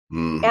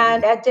 Mm-hmm.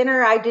 And at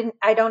dinner, I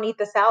don't eat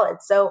the salad.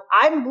 So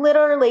I'm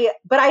literally,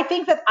 but I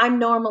think that I'm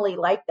normally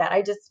like that.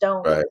 I just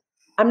don't,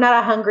 I'm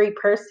not a hungry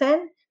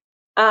person.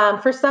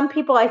 For some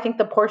people, I think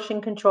the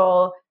portion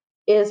control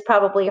is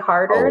probably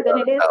harder than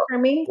it is for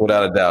me.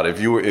 Without a doubt. If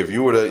we were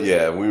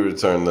to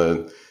turn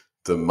the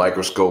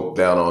microscope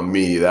down on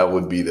me, that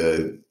would be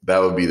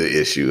the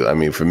issue. I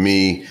mean, for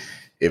me,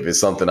 if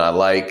it's something I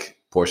like,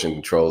 portion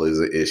control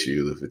is an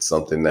issue. If it's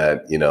something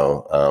that,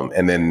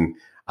 and then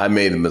I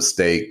made a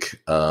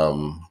mistake.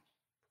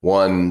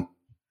 One,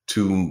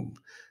 too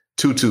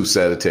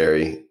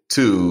sedentary.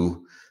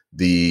 2,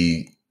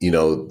 the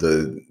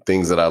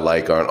things that I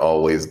like aren't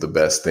always the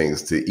best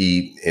things to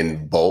eat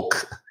in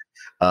bulk.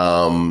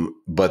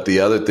 But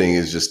the other thing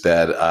is just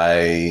that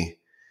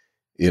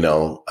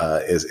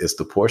it's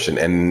the portion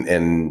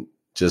and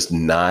just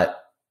not,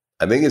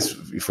 I think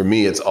for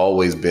me, it's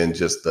always been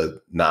just the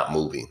not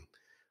moving.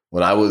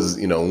 when I was,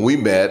 when we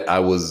met, I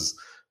was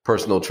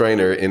personal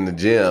trainer in the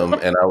gym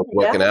and I was Yeah.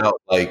 working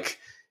out like,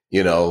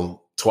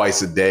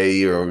 twice a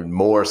day or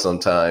more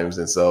sometimes.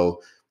 And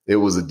so it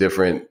was a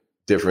different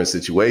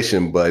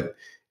situation. But,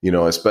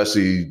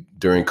 especially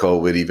during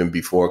COVID, even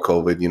before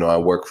COVID, I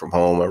work from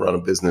home, I run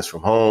a business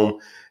from home.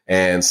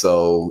 And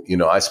so,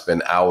 I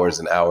spend hours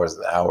and hours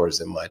and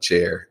hours in my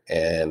chair.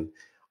 And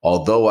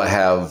although I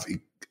have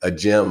a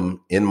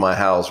gym in my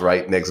house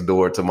right next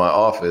door to my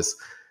office,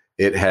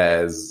 it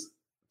has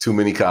too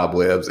many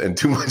cobwebs and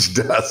too much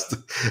dust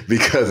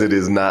because it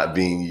is not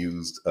being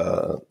used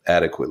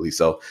adequately.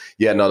 So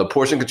yeah, no, the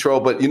portion control.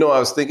 But I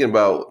was thinking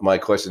about my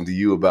question to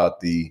you about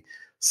the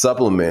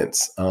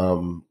supplements.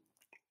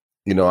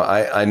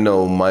 I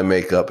know my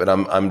makeup, and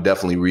I'm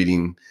definitely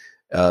reading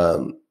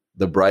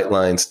the Bright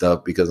Line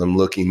stuff because I'm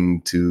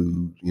looking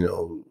to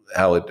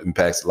how it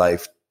impacts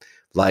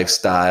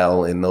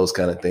lifestyle and those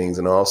kind of things,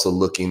 and also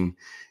looking,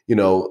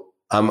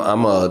 I'm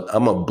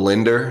a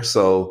blender,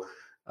 so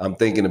I'm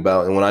thinking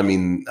about, and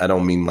when I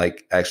don't mean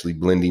like actually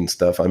blending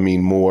stuff. I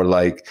mean more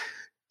like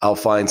I'll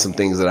find some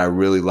things that I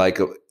really like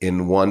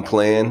in one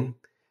plan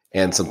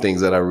and some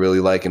things that I really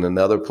like in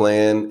another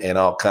plan. And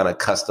I'll kind of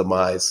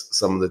customize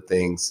some of the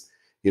things,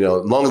 as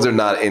long as they're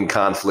not in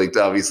conflict,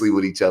 obviously,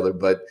 with each other,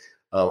 but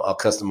I'll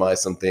customize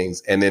some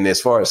things. And then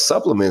as far as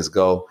supplements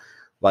go,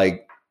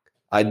 like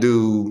I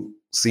do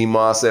sea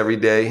moss every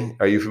day.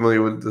 Are you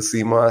familiar with the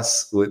sea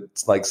moss, with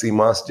like sea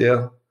moss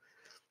gel?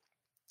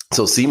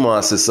 So sea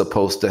moss is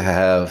supposed to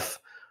have,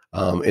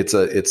 it's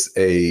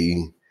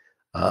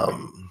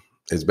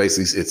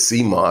basically, it's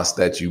sea moss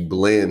that you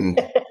blend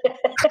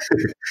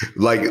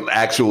like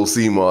actual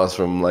sea moss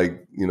from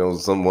like,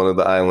 one of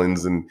the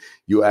islands, and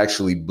you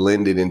actually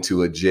blend it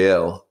into a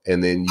gel.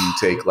 And then you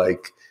take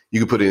you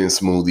could put it in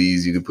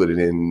smoothies, you could put it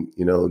in,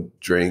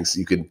 drinks.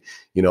 You could,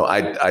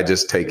 I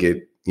just take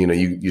it,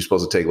 you're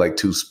supposed to take like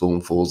 2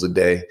 spoonfuls a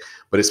day,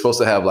 but it's supposed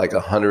to have like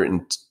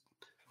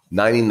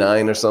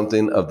 199 or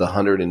something of the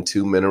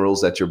 102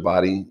 minerals that your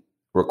body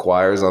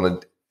requires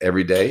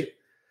every day.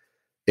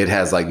 It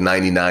has like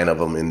 99 of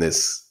them in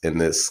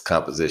this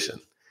composition.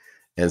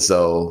 And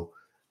so,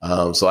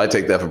 so I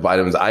take that for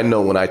vitamins. I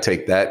know when I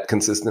take that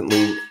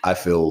consistently, I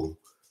feel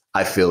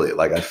it.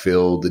 Like I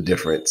feel the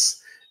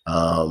difference.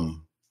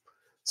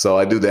 So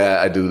I do that.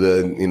 I do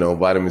the,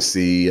 vitamin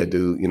C. I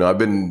do, I've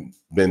been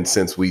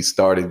since we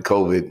started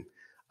COVID,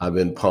 I've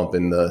been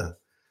trying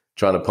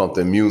to pump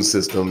the immune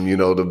system,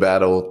 to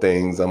battle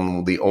things.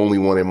 I'm the only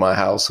one in my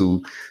house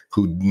who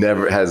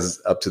never has,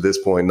 up to this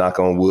point, knock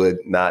on wood,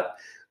 not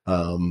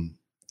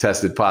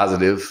tested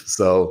positive.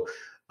 So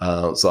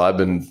I've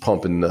been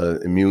pumping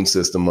the immune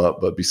system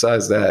up. But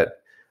besides that,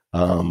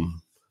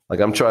 like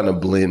I'm trying to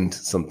blend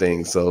some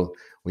things. So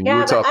when you were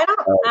Yeah, but talking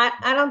about,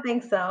 I don't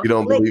think so. you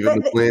don't Like, believe in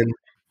the blend?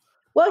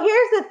 well,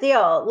 here's the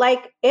deal.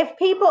 Like, if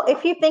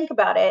you think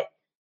about it,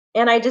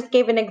 and I just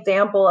gave an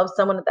example of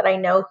someone that I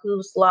know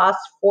who's lost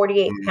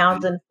 48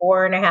 pounds Mm-hmm. in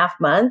 4.5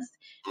 months.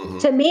 Mm-hmm.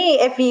 To me,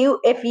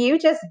 if you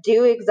just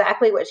do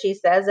exactly what she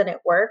says and it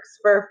works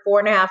for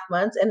 4.5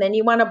 months, and then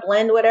you want to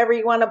blend whatever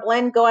you want to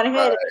blend, go on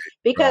ahead,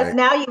 because Right.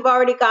 now you've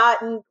already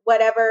gotten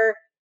whatever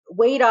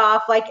weight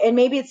off. Like, and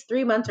maybe it's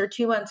 3 months or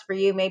 2 months for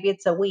you, maybe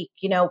it's a week,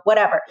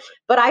 whatever.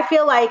 But I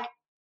feel like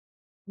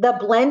the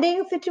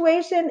blending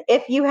situation,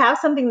 if you have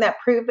something that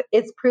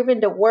it's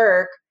proven to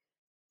work,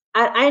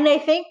 and I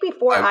think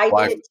before Why, I did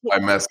why, it too. why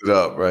mess it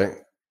up, right?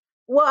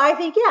 Well, I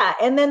think, yeah.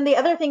 And then the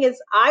other thing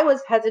is I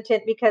was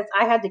hesitant because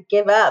I had to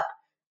give up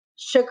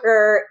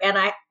sugar and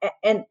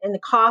the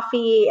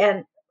coffee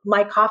and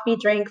my coffee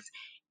drinks.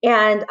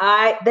 And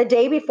the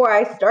day before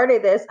I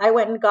started this, I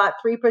went and got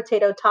 3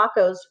 potato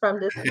tacos from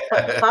this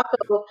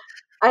taco.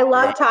 I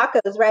love Right.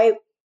 tacos, right?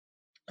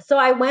 So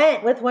I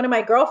went with one of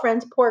my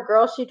girlfriends. Poor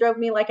girl, she drove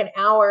me like an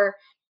hour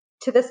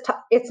to this.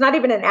 It's not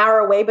even an hour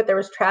away, but there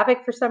was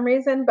traffic for some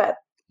reason. But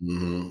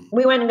Mm-hmm.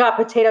 we went and got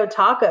potato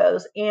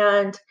tacos,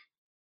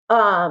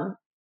 um,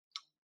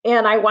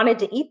 and I wanted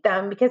to eat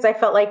them because I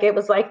felt like it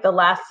was like the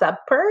Last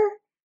Supper,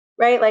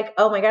 right? Like,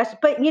 oh my gosh!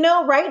 But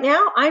right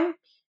now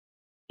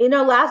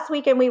last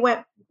weekend we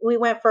went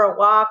for a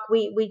walk.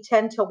 We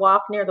tend to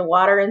walk near the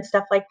water and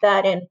stuff like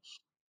that, and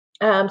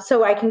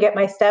so I can get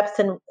my steps.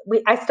 And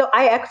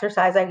I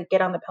exercise. I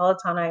get on the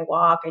Peloton. I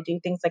walk. I do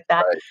things like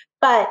that. Right.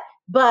 But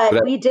But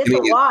at we the did the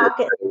beginning, you said walk.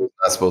 that it was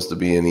not supposed to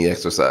be any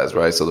exercise,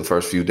 right? So the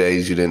first few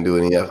days you didn't do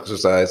any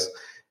exercise,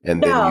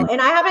 and then No, you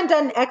and I haven't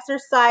done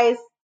exercise.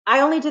 I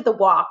only did the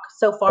walk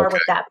so far okay,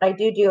 with that, but I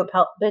do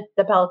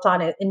the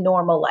Peloton in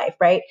normal life,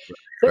 right?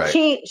 But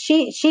right?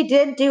 she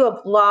did do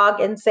a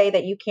vlog and say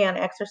that you can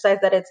exercise,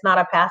 that it's not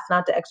a pass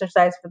not to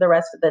exercise for the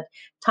rest of the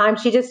time.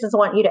 She just doesn't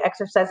want you to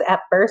exercise at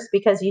first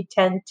because you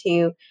tend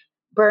to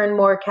burn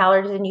more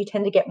calories and you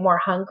tend to get more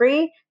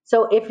hungry.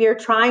 So if you're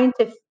trying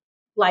to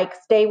like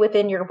stay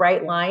within your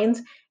bright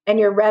lines and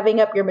you're revving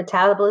up your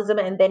metabolism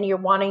and then you're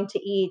wanting to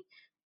eat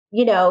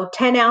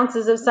 10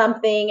 ounces of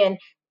something, and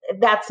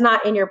that's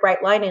not in your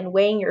bright line and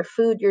weighing your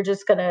food, you're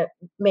just going to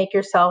make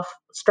yourself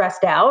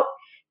stressed out.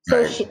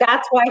 So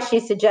that's why she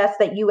suggests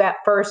that you at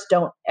first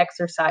don't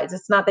exercise.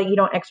 It's not that you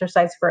don't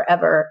exercise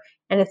forever.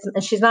 And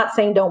she's not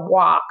saying don't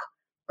walk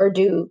or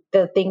do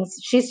the things.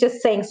 She's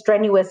just saying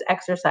strenuous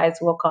exercise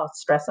will cause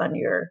stress on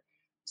your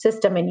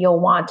system and you'll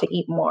want to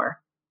eat more.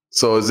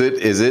 So is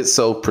it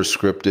so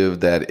prescriptive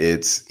that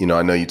it's,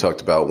 I know you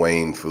talked about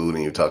weighing food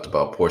and you talked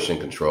about portion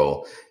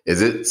control.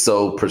 Is it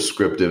so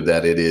prescriptive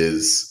that it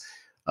is,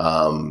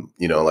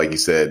 like you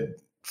said,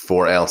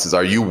 4 ounces?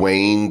 Are you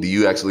weighing? Do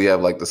you actually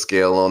have like the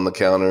scale on the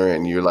counter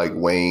and you're like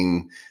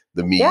weighing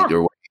the meat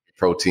or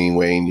protein,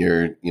 weighing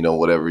your,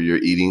 whatever you're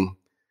eating?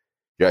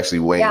 You're actually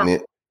weighing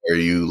it? Or are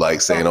you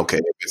like saying, okay,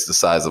 if it's the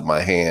size of my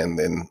hand,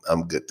 then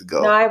I'm good to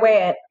go? No, I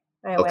weigh it.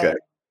 Okay.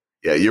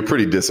 Yeah, you're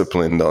pretty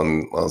disciplined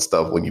on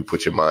stuff when you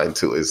put your mind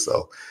to it.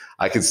 So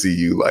I can see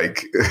you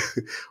like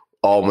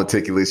all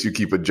meticulous. You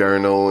keep a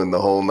journal and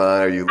the whole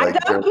nine. You like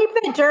I don't keep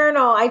the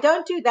journal. I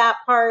don't do that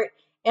part.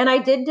 And I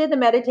did do the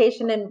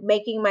meditation and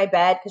making my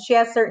bed because she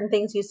has certain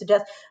things you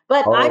suggest.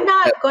 But I'm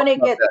not going to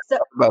get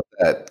talk about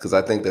that because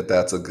I think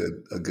that's a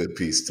good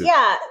piece too.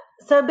 Yeah.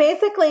 So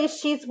basically,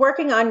 she's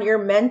working on your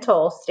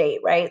mental state,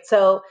 right?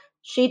 So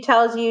she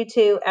tells you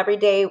to every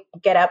day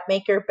get up,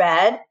 make your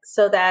bed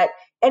so that,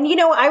 and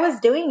I was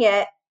doing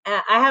it.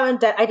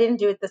 I didn't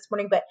do it this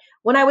morning, but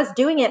when I was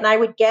doing it and I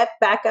would get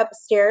back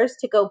upstairs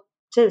to go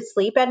to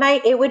sleep at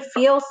night, it would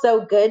feel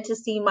so good to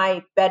see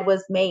my bed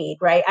was made,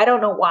 right? I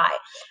don't know why,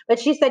 but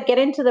she said, get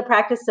into the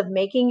practice of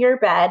making your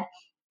bed.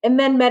 And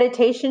then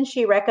meditation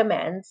she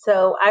recommends.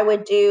 So I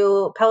would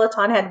do,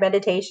 Peloton had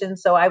meditation.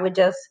 So I would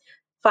just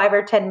 5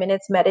 or 10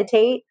 minutes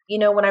meditate,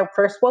 when I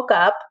first woke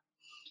up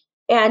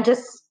and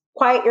just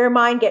quiet your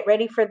mind, get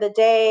ready for the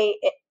day.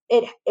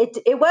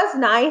 It was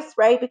nice,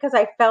 right? Because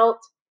I felt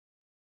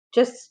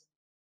just,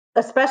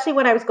 especially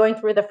when I was going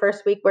through the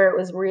first week where it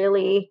was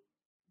really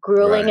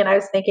grueling and I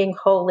was thinking,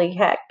 holy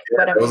heck,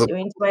 what am I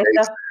doing to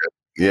myself?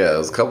 Yeah, it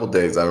was a couple of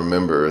days. I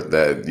remember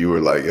that you were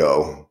like,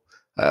 yo,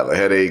 I have a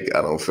headache.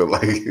 I don't feel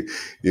like,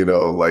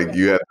 like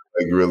you had to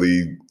like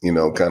really,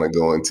 kind of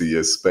go into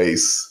your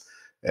space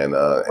and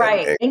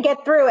and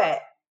get through it.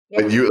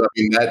 Yeah.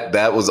 But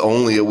that was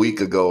only a week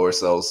ago or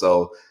so.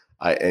 So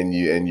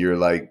you're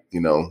like,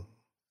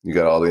 you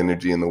got all the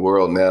energy in the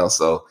world now.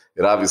 So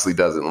it obviously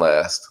doesn't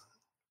last.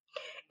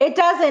 It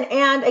doesn't.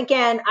 And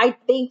again, I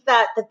think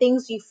that the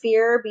things you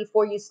fear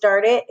before you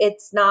start it,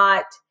 it's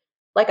not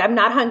like I'm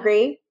not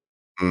hungry.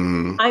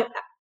 Mm-hmm.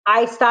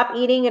 I stop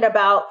eating at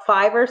about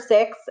 5 or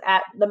 6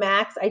 at the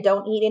max. I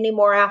don't eat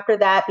anymore after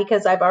that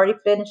because I've already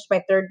finished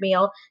my third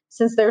meal.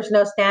 Since there's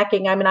no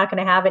snacking, I'm not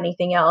going to have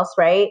anything else,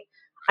 right?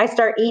 I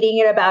start eating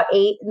at about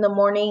 8 in the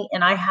morning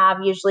and I have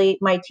usually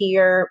my tea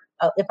or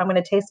if I'm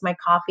going to taste my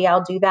coffee,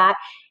 I'll do that.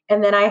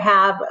 And then I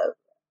have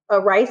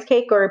a rice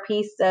cake or a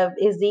piece of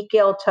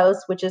Ezekiel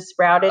toast, which is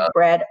sprouted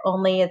bread,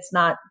 only it's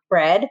not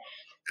bread.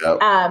 Yep.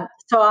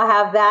 So I'll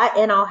have that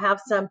and I'll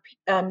have some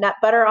nut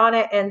butter on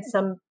it and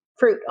some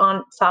fruit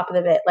on top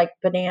of it, like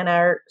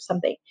banana or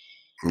something.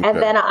 Okay.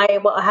 And then I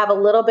will have a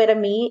little bit of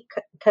meat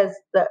because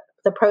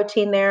the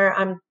protein there,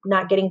 I'm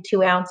not getting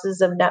 2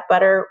 ounces of nut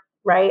butter,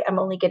 right? I'm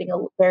only getting a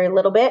very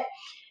little bit.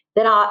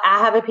 Then I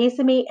have a piece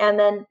of meat and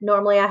then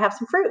normally I have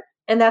some fruit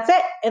and that's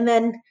it. And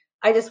then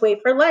I just wait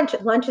for lunch.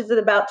 Lunch is at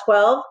about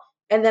 12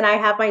 and then I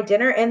have my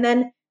dinner and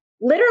then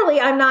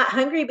literally I'm not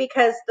hungry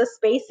because the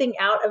spacing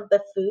out of the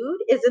food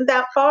isn't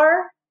that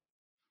far.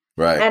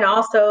 Right. And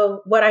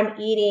also what I'm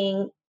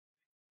eating,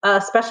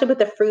 especially with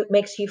the fruit,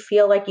 makes you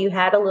feel like you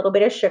had a little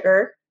bit of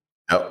sugar.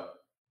 Yep.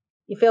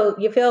 You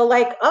feel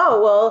like,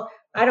 oh, well,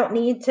 I don't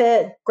need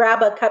to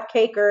grab a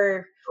cupcake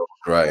or.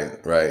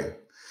 Right.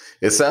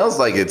 It sounds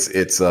like it's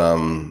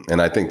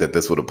and I think that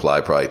this would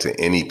apply probably to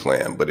any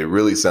plan, but it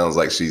really sounds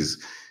like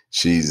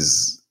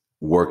she's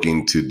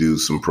working to do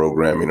some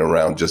programming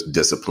around just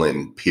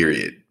discipline,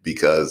 period.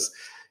 Because,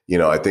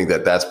 I think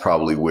that that's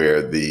probably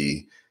where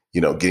the,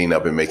 getting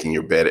up and making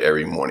your bed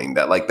every morning,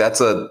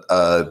 that's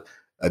a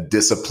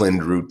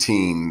disciplined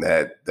routine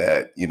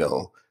that,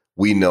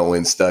 we know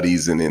in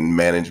studies and in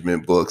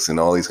management books and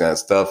all these kind of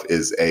stuff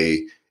is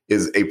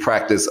a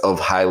practice of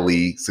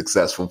highly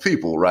successful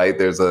people, right?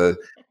 There's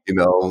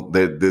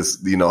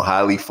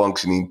highly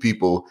functioning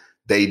people,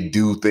 they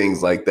do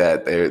things like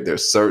that.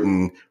 There's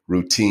certain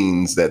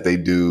routines that they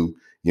do.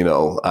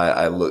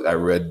 I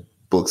read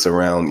books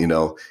around,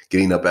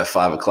 getting up at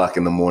 5 o'clock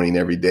in the morning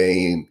every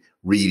day and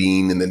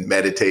reading and then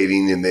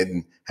meditating and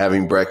then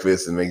having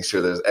breakfast and making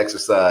sure there's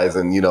exercise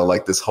and,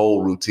 like this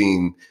whole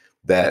routine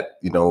that,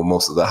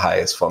 most of the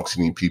highest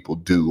functioning people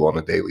do on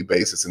a daily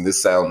basis. And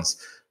this sounds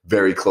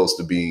very close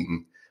to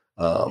being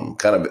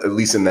kind of at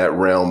least in that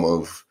realm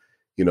of,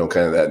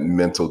 kind of that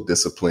mental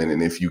discipline.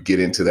 And if you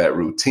get into that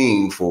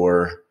routine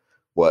for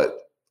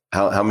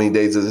how many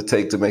days does it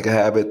take to make a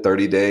habit?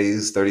 30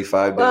 days,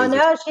 35 days? Well,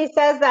 no, she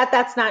says that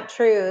that's not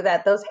true,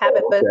 that those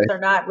habit books are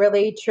not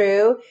really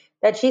true.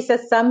 That she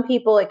says some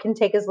people it can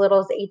take as little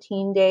as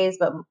 18 days,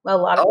 but a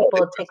lot of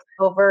people it takes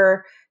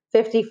over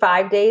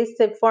 55 days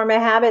to form a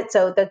habit.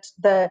 So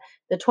the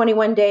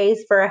 21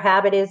 days for a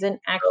habit isn't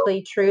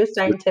actually true.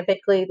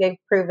 Scientifically, they've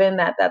proven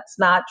that that's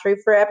not true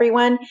for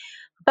everyone.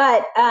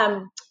 But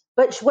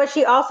what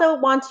she also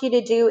wants you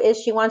to do is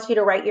she wants you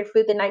to write your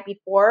food the night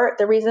before.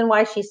 The reason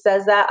why she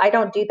says that, I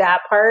don't do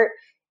that part,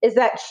 is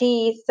that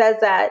she says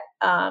that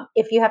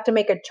if you have to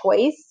make a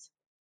choice,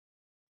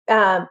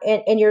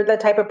 and you're the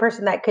type of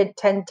person that could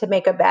tend to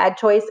make a bad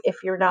choice if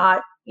you're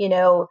not,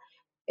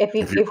 if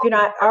you're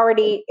not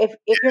already, if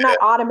you're not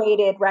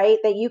automated, right,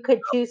 that you could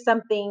choose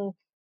something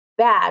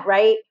bad,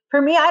 right?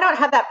 For me, I don't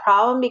have that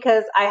problem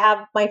because I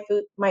have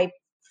my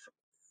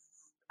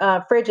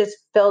fridge is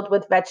filled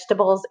with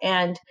vegetables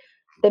and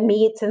the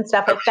meats and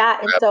stuff like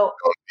that. And so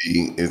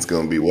it's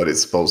going to be what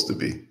it's supposed to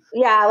be.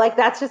 yeah, like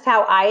that's just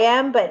how I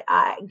am. But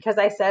because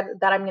I said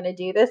that I'm going to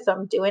do this, so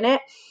I'm doing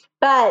it.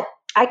 But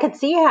I could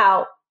see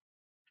how,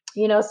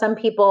 some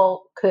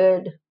people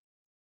could,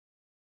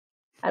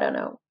 I don't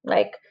know,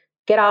 like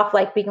get off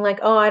like being like,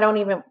 oh, I don't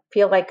even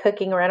feel like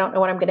cooking, or I don't know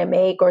what I'm going to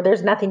make, or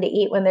there's nothing to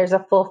eat when there's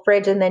a full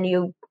fridge, and then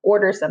you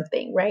order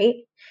something, right?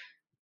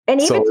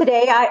 And even So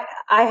today,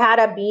 I had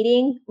a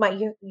meeting.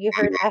 You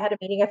heard I had a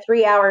meeting, a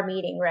 3-hour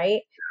meeting,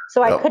 right?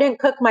 So I couldn't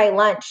cook my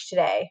lunch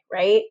today,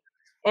 right?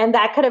 And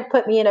that could have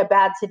put me in a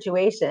bad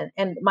situation.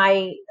 And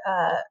my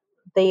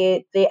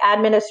the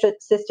administrative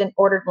assistant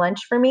ordered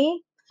lunch for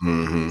me,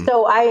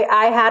 so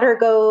I had her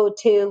go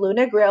to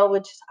Luna Grill,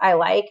 which I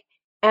like,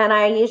 and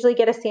I usually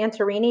get a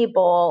Santorini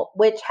bowl,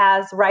 which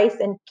has rice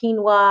and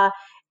quinoa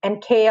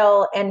and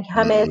kale and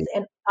hummus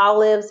and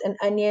olives and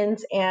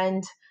onions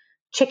and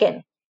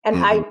chicken.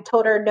 And I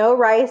told her no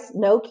rice,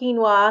 no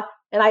quinoa,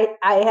 and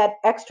I had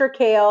extra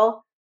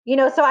kale.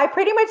 So I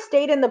pretty much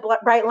stayed in the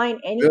bright line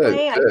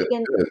anyway. I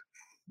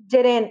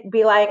didn't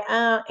be like,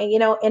 and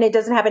it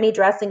doesn't have any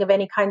dressing of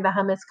any kind. The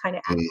hummus kind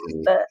of acts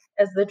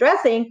as the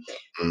dressing,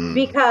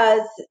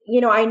 because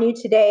I knew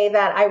today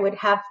that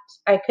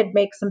I could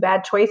make some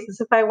bad choices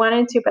if I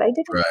wanted to, but I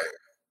didn't. Right.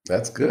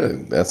 That's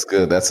good. That's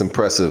good. That's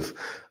impressive.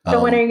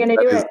 So when are you going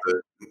to do it?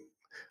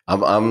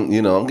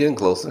 I'm getting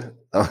closer.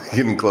 I'm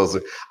getting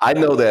closer. I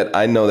know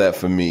that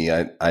for me,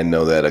 I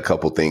know that a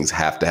couple things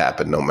have to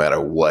happen no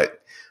matter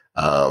what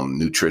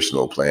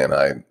nutritional plan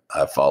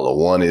I follow.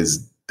 One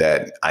is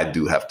that I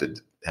do have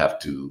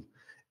to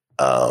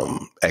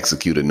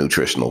execute a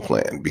nutritional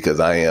plan, because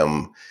I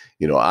am,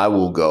 I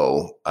will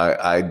go,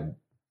 I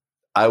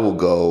will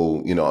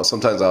go,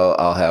 sometimes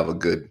I'll have a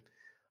good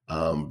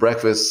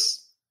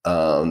breakfast.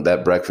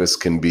 That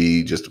breakfast can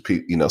be just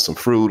some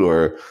fruit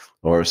or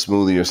a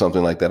smoothie or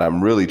something like that.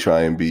 I'm really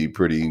trying to be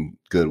pretty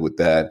good with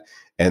that.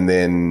 And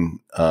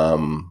then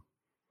I'll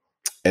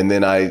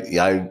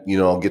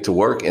get to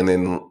work, and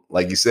then,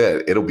 like you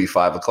said, it'll be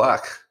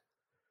 5:00,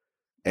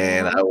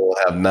 and I will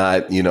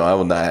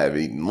not have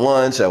eaten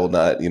lunch. I will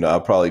not,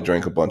 I'll probably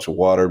drink a bunch of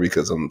water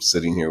because I'm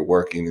sitting here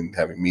working and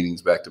having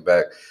meetings back to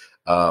back.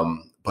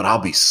 But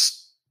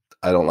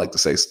I don't like to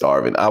say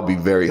starving. I'll be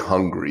very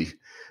hungry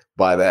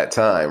by that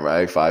time,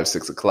 right?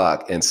 5-6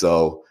 o'clock. And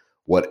so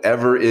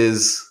whatever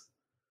is,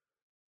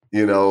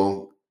 in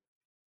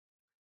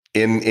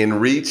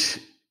reach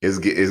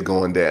is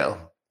going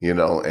down,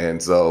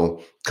 and so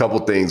a couple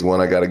things. One,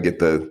 I got to get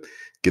the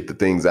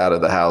things out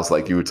of the house,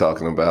 like you were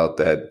talking about,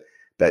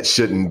 that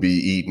shouldn't be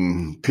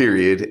eaten,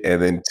 period.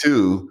 And then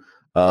two,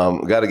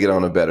 got to get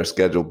on a better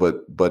schedule.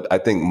 But I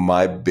think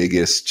my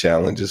biggest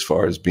challenge as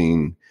far as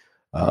being,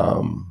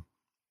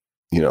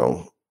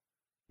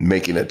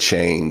 making a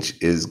change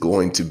is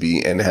going to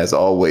be, and has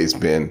always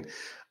been,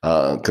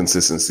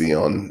 consistency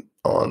on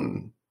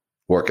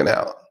working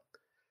out.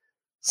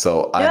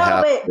 So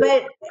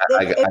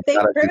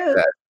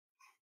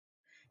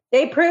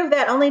they prove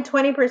that only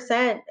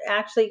 20%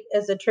 actually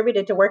is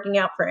attributed to working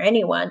out for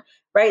anyone,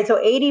 right? So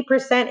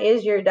 80%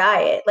 is your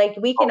diet. Like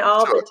we can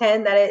all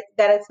pretend that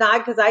it's not,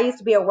 because I used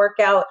to be a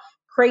workout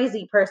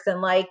crazy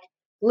person, like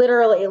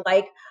literally,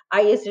 like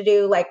I used to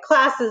do like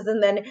classes,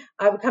 and then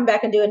I would come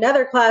back and do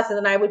another class, and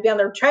then I would be on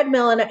the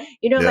treadmill, and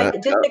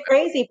like just a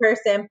crazy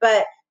person.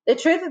 But the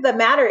truth of the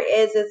matter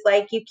is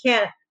like you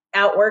can't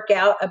outwork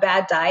out a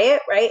bad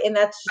diet, right? And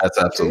that's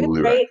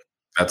absolutely truth, right.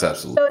 That's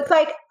absolutely. So it's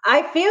like,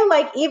 I feel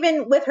like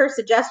even with her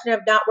suggestion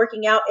of not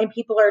working out, and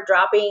people are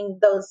dropping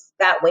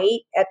that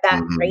weight at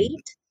that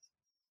rate,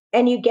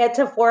 and you get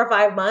to 4 or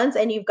 5 months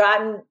and you've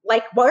gotten,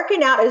 like,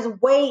 working out is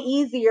way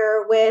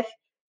easier with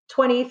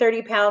 20,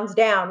 30 pounds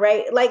down,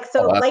 right? Like,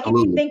 so like if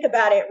you think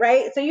about it,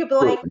 right? So you'd be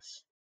like,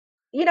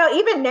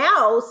 even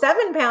now,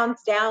 7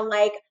 pounds down,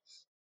 like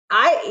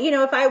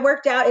if I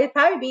worked out, it'd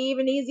probably be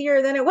even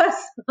easier than it was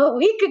a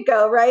week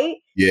ago, right?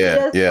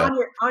 Yeah. Just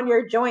on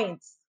your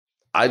joints.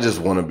 I just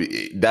want to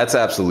be, that's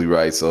absolutely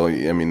right. So,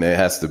 I mean, there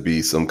has to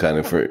be some kind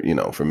of,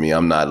 for me,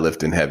 I'm not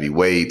lifting heavy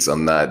weights.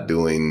 I'm not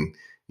doing,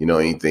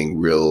 anything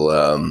real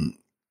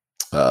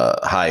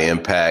high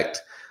impact.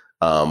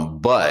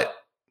 But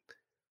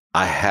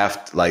I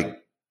have to,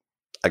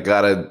 I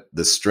gotta,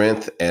 the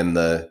strength and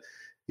the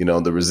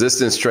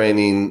resistance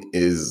training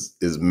is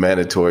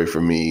mandatory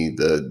for me.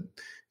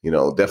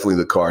 definitely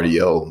the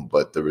cardio,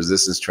 but the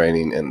resistance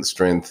training and the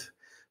strength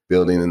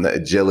building and the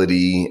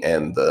agility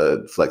and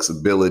the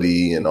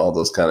flexibility and all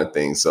those kind of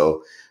things.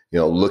 So,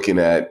 looking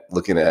at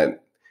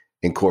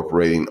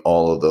incorporating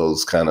all of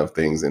those kind of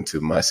things into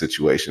my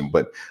situation.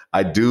 But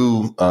I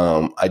do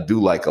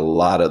like a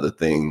lot of the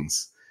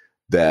things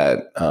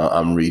that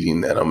I'm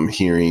reading and I'm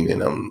hearing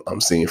and I'm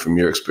seeing from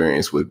your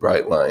experience with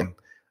Brightline.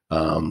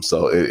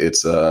 So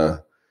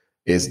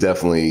it's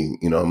definitely,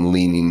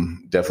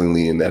 I'm definitely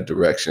leaning that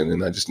direction,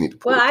 and I just need to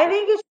pull Well, the I trigger.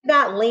 think you should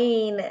not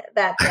lean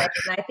that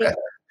direction. I think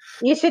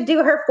you should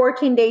do her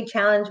 14-day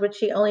challenge, which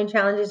she only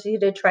challenges you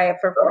to try it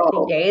for 14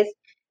 Oh, days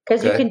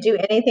because you okay. can do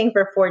anything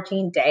for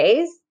 14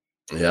 days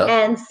Yeah.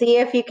 and see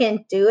if you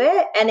can do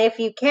it. And if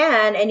you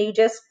can, and you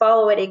just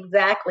follow it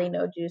exactly,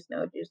 no juice,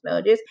 no juice,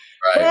 no juice,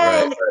 Right. Right.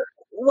 then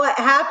what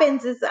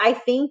happens is I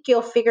think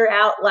you'll figure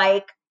out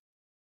like,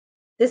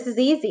 this is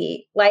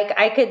easy. Like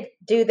I could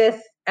do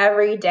this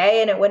every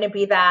day and it wouldn't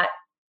be that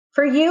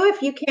for you.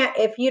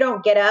 If you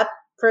don't get up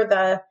for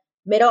the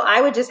middle,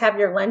 I would just have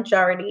your lunch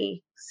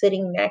already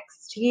sitting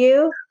next to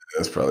you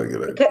That's probably a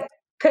good idea.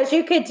 because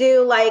you could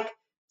do like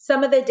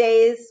some of the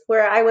days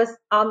where I was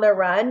on the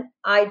run,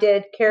 I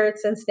did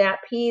carrots and snap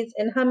peas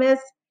and hummus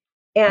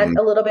and Mm.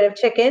 a little bit of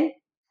chicken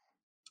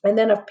and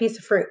then a piece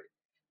of fruit.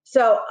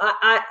 So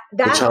I Which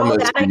that all hummus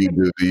that do I you could.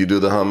 do? Do you do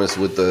the hummus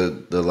with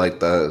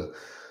the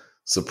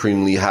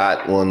supremely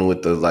hot one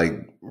with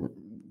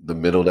the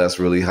middle that's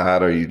really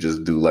hot, or you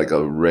just do like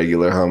a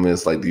regular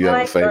hummus? Like, do you I have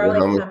a like favorite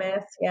garlic hummus?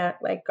 hummus. Yeah,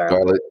 like garlic.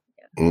 Garlic.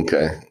 Yeah.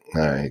 Okay.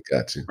 All right.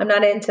 Got you. I'm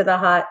not into the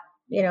hot.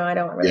 I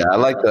don't Yeah, really I care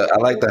like about the that. I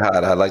like the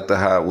hot. I like the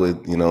hot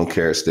with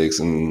carrot sticks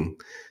and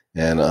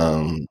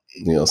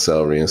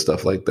celery and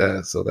stuff like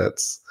that. So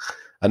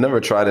I never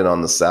tried it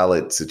on the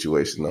salad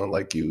situation though,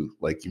 like you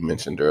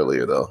mentioned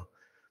earlier though.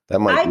 That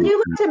might I be.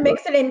 do like to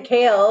mix it in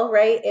kale,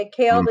 right?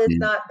 Kale is Mhm.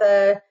 not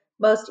the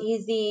most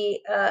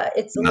easy.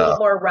 It's a No. little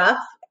more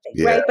rough,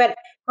 Yeah. right? But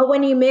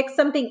when you mix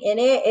something in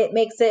it, it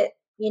makes it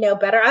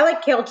better. I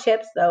like kale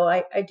chips though.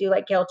 I do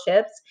like kale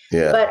chips,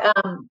 Yeah. but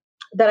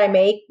that I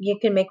make you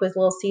can make with a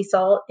little sea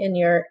salt in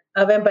your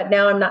oven. But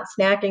now I'm not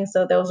snacking,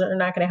 so those are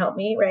not going to help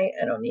me, right?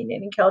 I don't need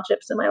any kale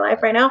chips in my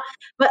life right now.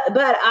 But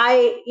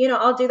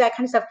I'll do that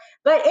kind of stuff.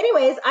 But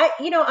anyways,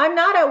 I'm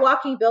not a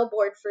walking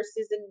billboard for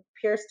Susan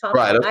Pierce Right.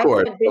 Thompson. Of I course.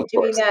 haven't been Of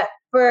doing course. that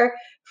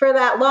for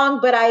that long,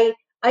 but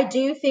I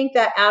do think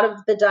that out of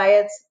the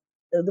diets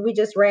that we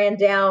just ran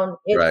down,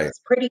 Right.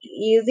 it's pretty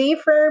easy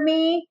for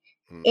me,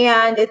 Mm.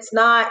 and it's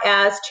not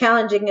as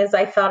challenging as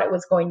I thought it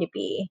was going to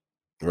be.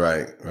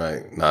 Right.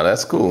 Right. No,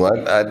 that's cool.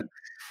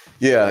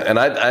 Yeah, and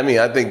I mean,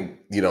 I think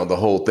the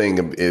whole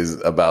thing is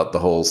about the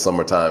whole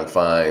summertime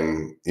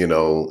fine,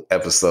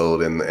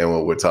 episode, and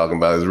what we're talking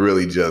about is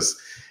really just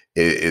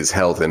is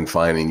health and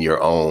finding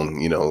your own.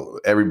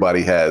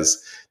 Everybody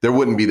has. There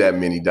wouldn't be that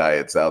many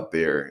diets out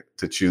there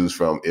to choose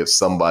from if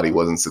somebody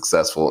wasn't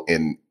successful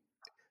in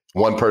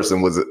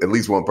at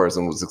least one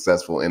person was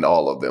successful in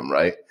all of them,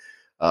 right?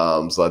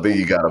 So I think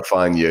you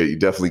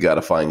definitely got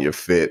to find your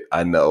fit.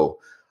 I know.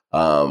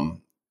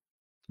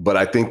 But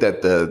I think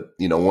that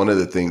one of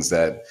the things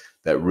that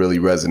really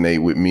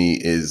resonate with me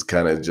is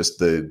kind of just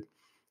the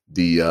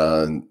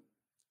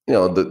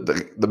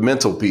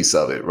mental piece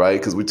of it, right?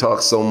 Because we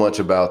talk so much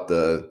about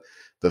the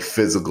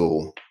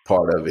physical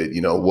part of it,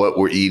 what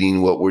we're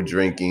eating, what we're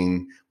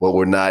drinking, what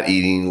we're not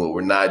eating, what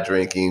we're not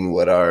drinking,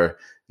 what are,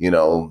 we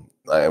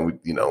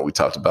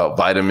talked about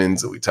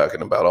vitamins and we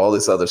talking about all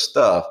this other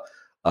stuff.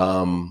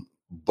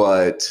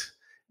 But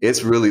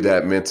it's really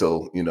that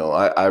mental,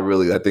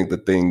 I think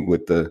the thing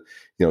with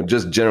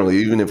just generally,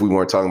 even if we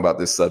weren't talking about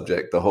this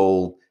subject, the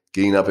whole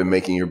getting up and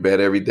making your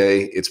bed every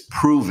day, it's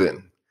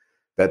proven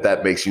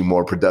that makes you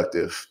more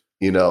productive,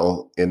 in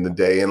the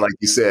day. And like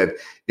you said,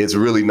 it's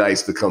really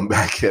nice to come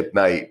back at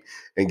night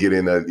and get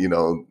in a,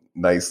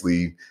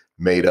 nicely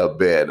made up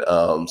bed.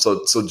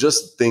 So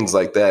just things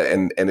like that.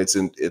 And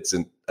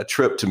a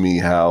trip to me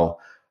how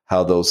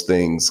those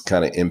things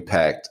kind of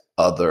impact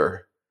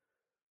other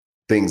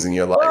things in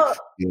your Well, life,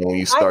 when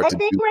you I, start I to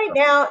think do right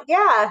something. now,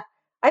 yeah,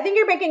 I think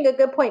you're making a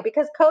good point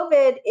because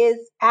COVID is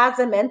has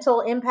a mental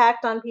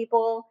impact on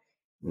people.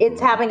 It's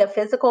Mhm. having a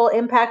physical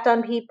impact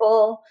on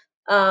people.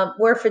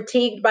 We're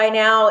fatigued by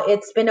now.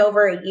 It's been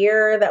over a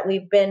year that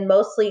we've been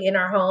mostly in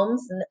our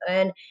homes,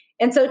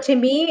 and so to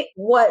me,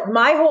 what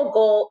my whole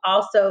goal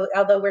also,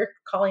 although we're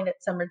calling it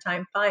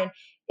summertime fine,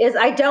 is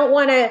I don't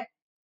want to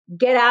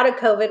get out of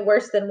COVID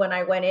worse than when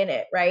I went in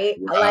it, right?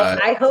 Like, Right,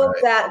 I hope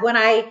right. that when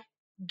I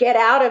get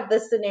out of the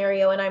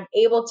scenario and I'm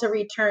able to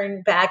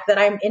return back, that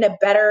I'm in a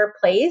better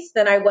place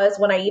than I was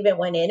when I even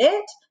went in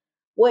it,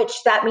 which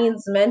that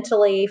means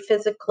mentally,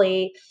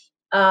 physically,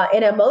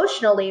 and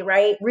emotionally,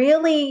 right?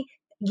 Really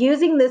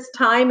using this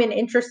time and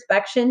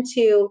introspection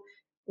to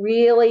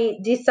really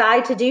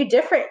decide to do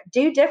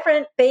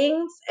different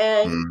things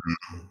and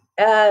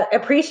Mhm.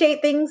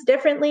 appreciate things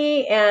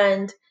differently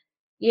and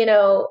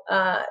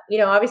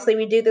obviously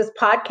we do this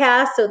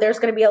podcast, so there's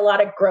going to be a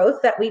lot of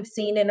growth that we've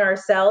seen in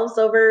ourselves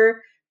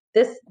over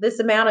this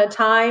amount of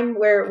time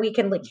where we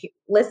can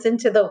listen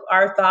to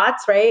our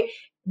thoughts, right?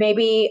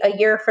 Maybe a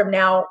year from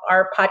now,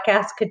 our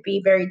podcast could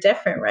be very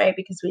different, right?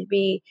 Because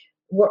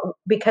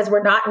because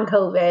we're not in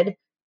COVID.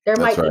 There That's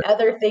might be right.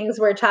 other things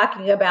we're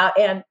talking about.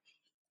 And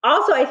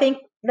also, I think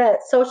that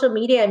social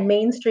media and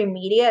mainstream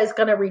media is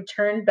going to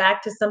return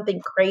back to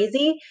something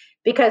crazy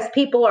because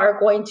people are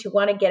going to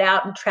want to get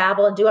out and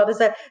travel and do all this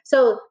stuff.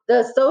 So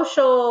the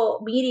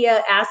social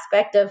media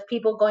aspect of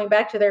people going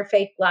back to their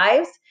fake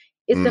lives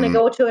is going to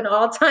go to an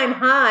all-time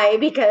high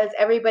because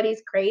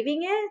everybody's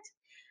craving it.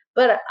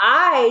 But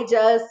I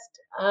just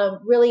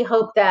really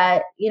hope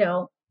that,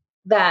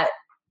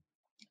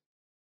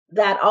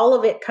 that all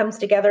of it comes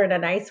together in a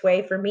nice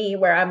way for me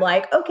where I'm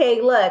like,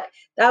 okay, look,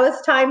 that was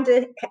time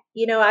to,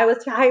 I was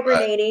Right.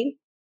 hibernating.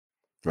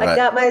 I Right.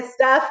 got my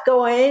stuff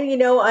going,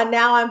 and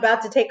now I'm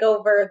about to take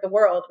over the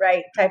world,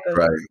 right? Type of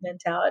Right.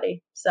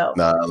 mentality. So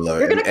No, I love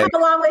you're it. going to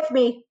come along with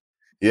me.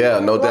 Yeah,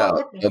 no Come along doubt,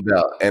 with me. no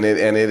doubt. And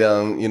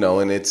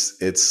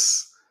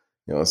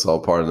it's all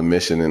part of the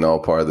mission and all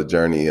part of the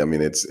journey. I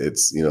mean, it's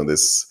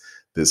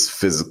this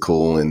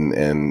physical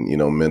and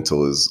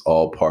mental is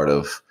all part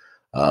of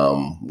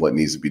what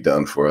needs to be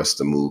done for us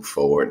to move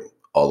forward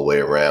all the way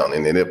around.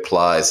 And it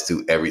applies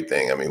to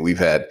everything. I mean, we've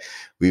had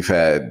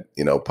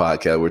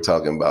podcast. We're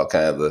talking about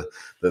kind of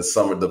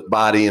the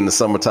body in the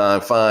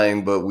summertime,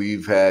 fine, but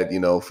we've had,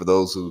 for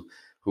those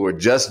who are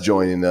just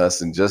joining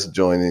us and just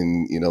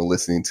joining,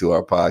 listening to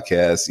our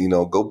podcast,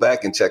 go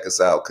back and check us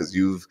out because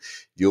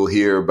you'll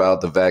hear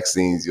about the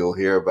vaccines, you'll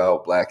hear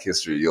about Black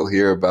history, you'll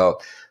hear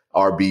about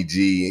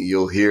RBG, and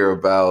you'll hear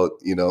about,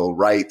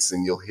 rights,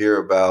 and you'll hear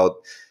about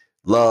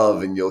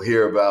love, and you'll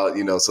hear about,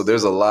 so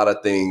there's a lot of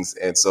things.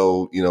 And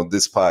so,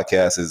 this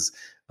podcast is,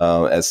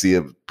 as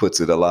Sia puts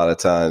it a lot of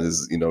times,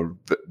 is,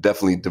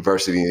 definitely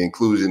diversity and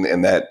inclusion,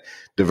 and that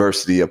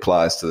diversity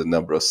applies to the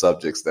number of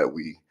subjects that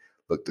we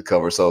look to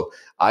cover. So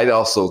I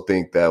also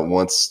think that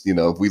once,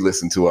 if we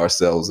listen to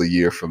ourselves a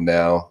year from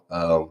now,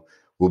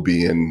 we'll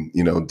be in,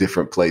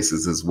 different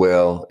places as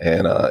well.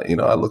 And,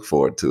 I look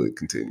forward to it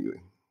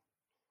continuing.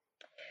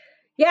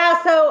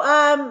 Yeah.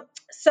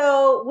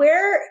 So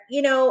we're,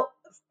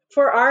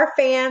 for our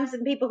fans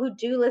and people who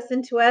do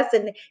listen to us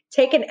and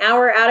take an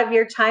hour out of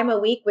your time a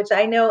week, which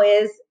I know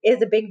is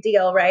a big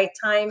deal, right?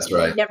 Time, That's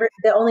right.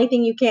 the only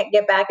thing you can't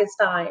get back is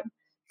time.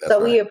 That's so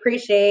right. We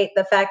appreciate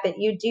the fact that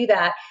you do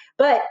that.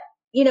 But,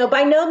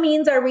 by no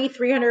means are we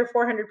 300,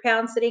 400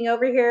 pounds sitting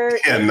over here.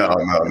 Yeah,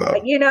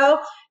 no.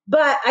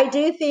 But I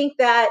do think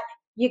that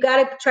you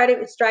got to try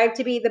to strive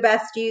to be the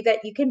best you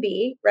that you can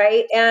be,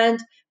 right? And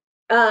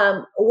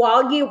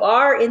while you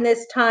are in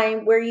this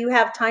time where you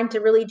have time to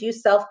really do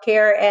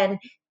self-care and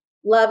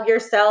love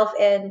yourself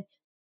and,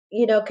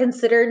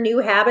 consider new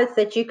habits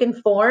that you can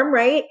form,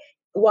 right?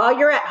 While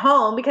you're at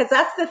home, because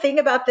that's the thing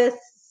about this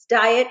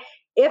diet.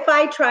 If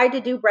I tried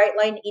to do bright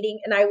line eating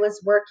and I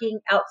was working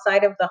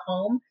outside of the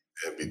home,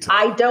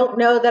 I don't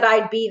know that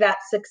I'd be that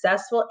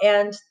successful.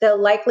 And the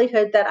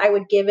likelihood that I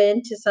would give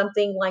in to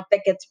something like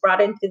that gets brought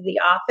into the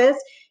office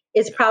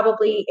is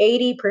probably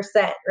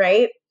 80%,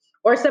 right?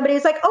 Or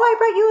somebody's like, oh, I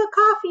brought you a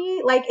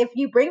coffee. Like if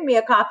you bring me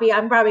a coffee,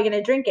 I'm probably going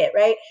to drink it,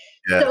 right?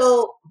 Yes.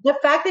 So the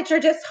fact that you're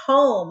just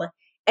home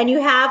and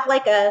you have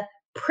like a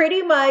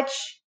pretty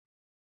much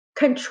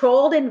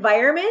controlled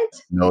environment.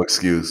 No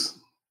excuse.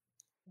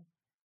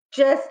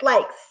 Just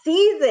like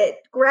seize it,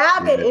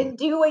 grab it and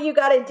do what you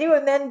got to do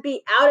and then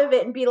be out of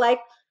it and be like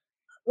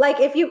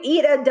if you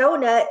eat a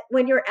donut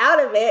when you're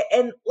out of it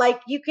and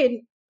like you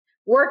can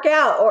work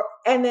out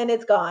and then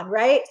it's gone,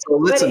 right? So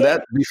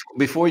listen,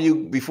 before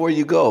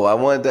you go, I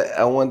wanted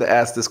to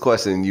ask this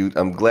question.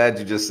 I'm glad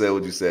you just said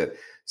what you said.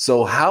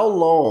 So how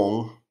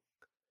long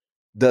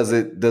does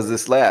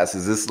this last?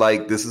 Is this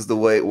like this is the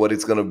way what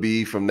it's going to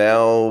be from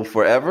now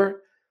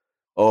forever,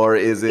 or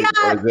is it?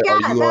 Are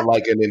you on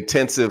like an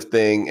intensive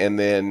thing and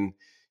then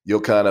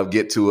you'll kind of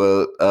get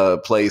to a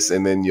place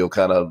and then you'll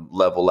kind of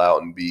level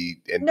out and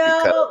kind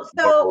of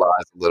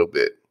normalize a little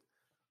bit?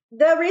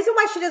 The reason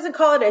why she doesn't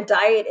call it a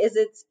diet is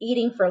it's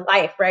eating for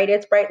life, right?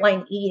 It's bright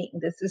line eating.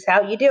 This is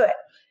how you do it.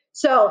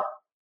 So,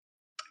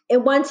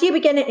 and once you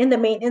begin it in the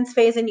maintenance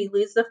phase and you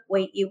lose the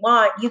weight you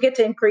want, you get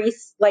to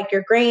increase like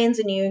your grains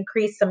and you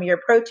increase some of your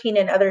protein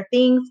and other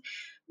things,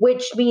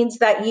 which means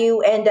that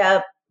you end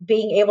up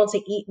being able to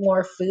eat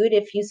more food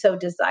if you so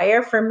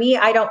desire. For me,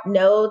 I don't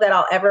know that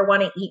I'll ever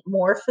want to eat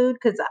more food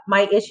because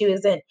my issue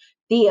isn't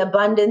the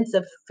abundance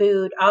of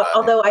food,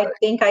 although I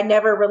think I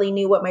never really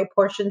knew what my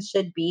portions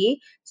should be.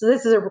 So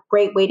this is a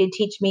great way to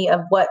teach me of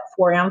what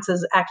 4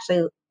 ounces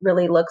actually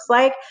really looks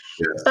like.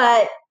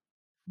 Yes.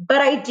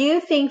 But I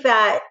do think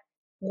that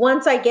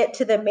once I get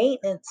to the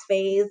maintenance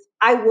phase,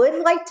 I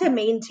would like to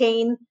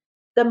maintain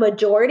the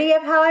majority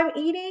of how I'm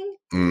eating.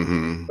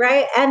 Mm-hmm.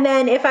 Right. And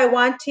then if I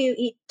want to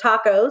eat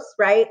tacos,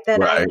 right,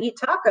 then I eat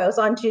tacos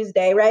on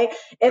Tuesday, right?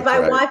 If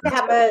I want to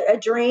have a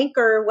drink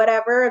or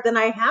whatever, then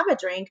I have a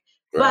drink.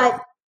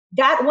 But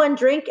that one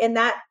drink and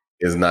that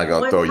It's not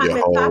going to one throw time your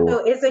a whole,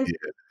 taco isn't,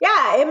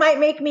 yeah, yeah, it might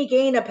make me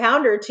gain a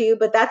pound or two,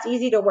 but that's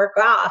easy to work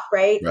off,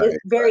 right? right.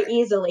 Very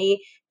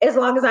easily, as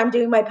long as I'm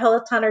doing my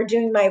Peloton or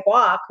doing my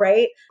walk,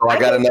 right? So I I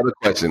got can,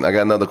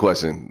 another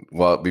question.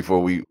 Well,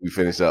 before we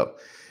finish up,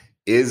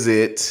 is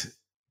it,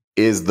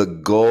 is the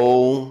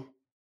goal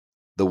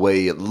the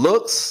way it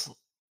looks,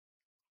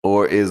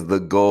 or is the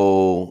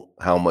goal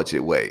how much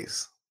it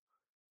weighs?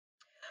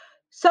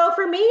 so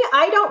for me,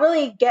 I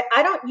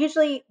don't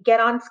usually get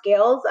on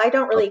scales. I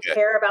don't really Okay.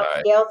 care All about right.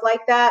 scales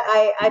like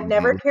that. I've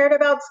never Mhm. cared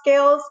about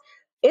scales.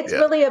 It's Yeah.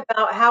 really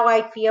about how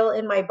I feel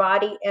in my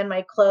body and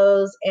my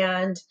clothes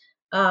and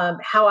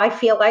how I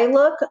feel I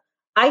look.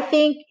 I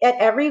think at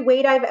every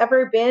weight I've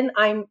ever been,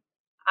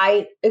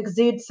 I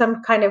exude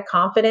some kind of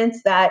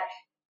confidence that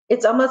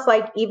it's almost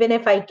like even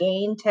if I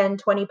gain 10,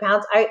 20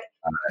 pounds,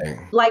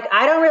 Right.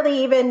 I don't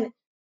really even,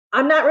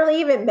 I'm not really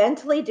even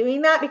mentally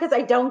doing that because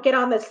I don't get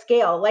on the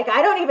scale. Like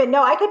I don't even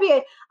know. I could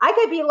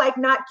be like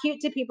not cute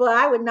to people. And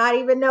I would not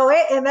even know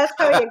it. And that's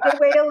probably a good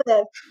way to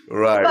live.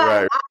 Right, But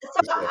right.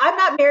 so I'm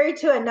not married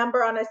to a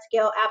number on a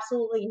scale.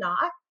 Absolutely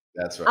not.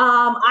 That's right.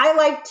 I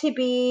like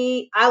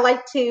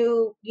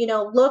to,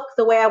 look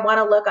the way I want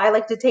to look. I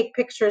like to take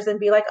pictures and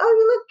be like, oh,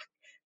 you look,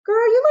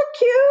 girl, you look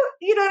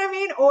cute. You know what I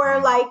mean?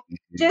 Or like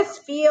Mhm.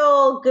 just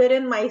feel good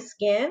in my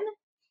skin.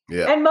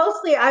 Yeah. And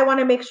mostly I want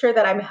to make sure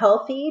that I'm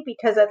healthy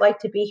because I'd like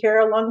to be here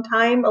a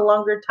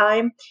longer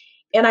time.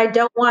 And I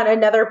don't want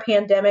another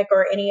pandemic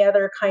or any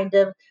other kind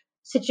of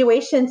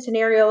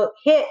scenario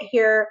hit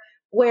here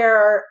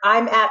where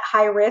I'm at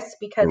high risk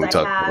because We talked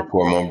about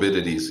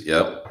comorbidities.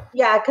 Yep.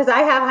 because I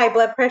have high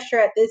blood pressure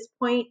at this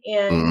point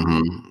and,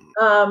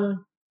 Hmm.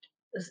 um,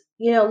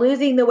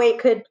 losing the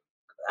weight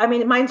I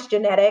mean, mine's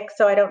genetic,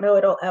 so I don't know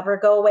it'll ever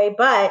go away.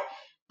 But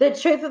the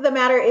truth of the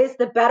matter is,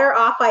 the better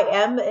off I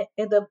am,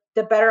 the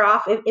better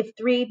off if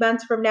 3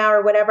 months from now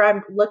or whatever,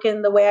 I'm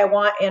looking the way I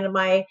want and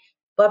my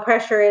blood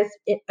pressure is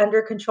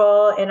under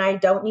control and I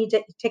don't need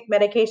to take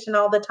medication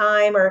all the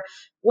time or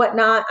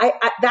whatnot.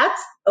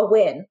 That's a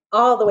win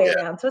all the way Yeah.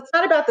 around. So it's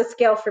not about the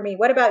scale for me.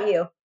 What about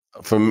you?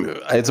 From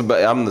it's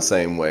about, I'm the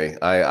same way.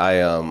 I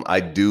am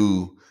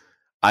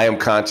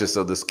conscious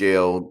of the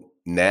scale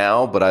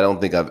now, but I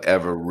don't think I've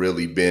ever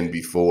really been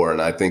before.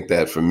 And I think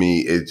that for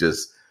me, it's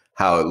just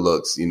how it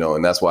looks,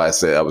 and that's why I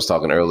said I was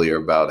talking earlier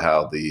about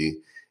how the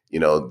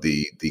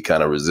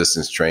kind of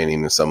resistance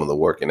training and some of the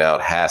working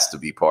out has to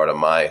be part of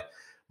my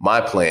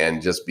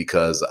plan, just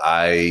because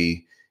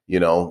you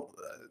know,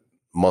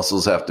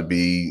 muscles have to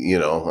be, I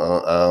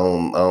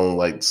don't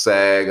like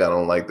sag. I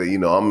don't like the,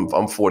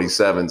 I'm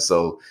 47,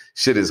 so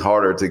shit is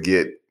harder to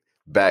get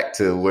back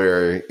to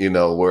where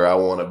I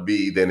want to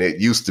be than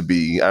it used to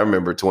be. I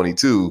remember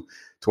 22,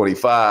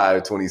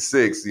 25,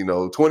 26,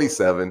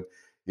 27,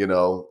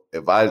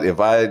 if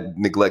I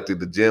neglected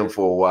the gym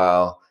for a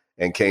while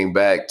and came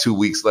back 2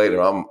 weeks later,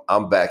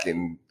 I'm back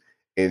in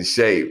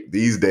shape.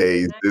 These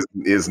days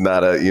is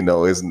not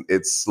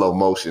it's slow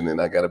motion,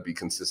 and I got to be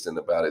consistent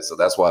about it. So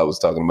that's why I was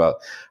talking about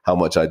how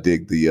much I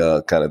dig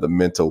the kind of the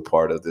mental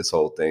part of this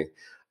whole thing.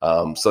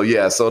 So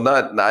yeah, so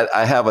not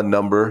I have a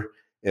number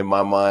in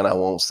my mind. I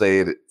won't say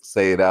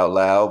it out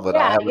loud, but I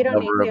Yeah, have you a don't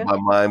need number in to. my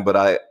mind.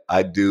 But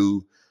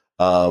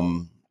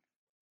um,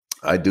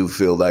 I do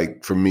feel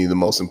like for me the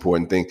most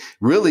important thing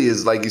really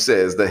is, like you said,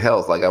 is the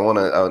health. Like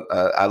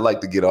I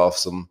like to get off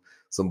some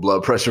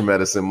blood pressure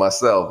medicine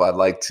myself. I'd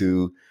like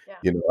to,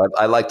 Yeah.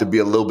 I like to be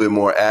a little bit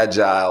more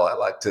agile. I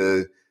like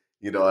to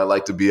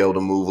be able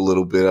to move a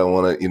little bit. I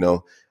want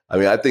to, I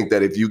mean, I think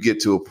that if you get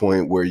to a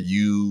point where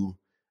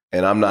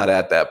and I'm not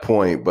at that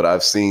point, but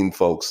I've seen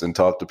folks and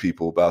talked to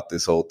people about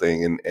this whole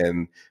thing,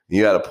 and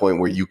you're at a point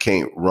where you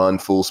can't run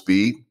full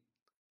speed.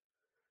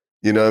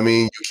 You know what I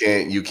mean?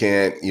 You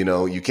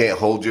can't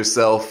hold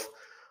yourself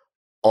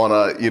on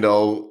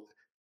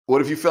what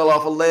if you fell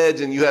off a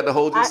ledge and you had to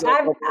hold yourself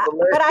up on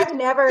the But ledge? I've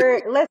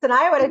never, listen,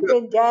 I would have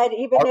been dead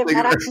even I'm if at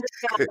thinking,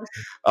 100 pounds.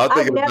 I'm I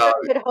thinking never about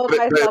could hold but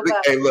myself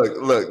up. hey,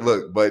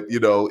 look, but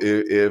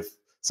if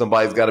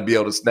somebody's got to be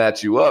able to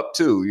snatch you up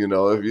too,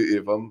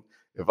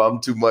 if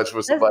I'm too much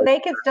for somebody. They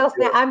can still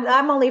snatch.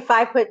 I'm only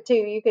 5'2".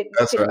 You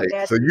That's could right.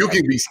 snatch So me you up.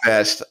 can be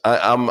snatched.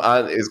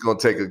 It's going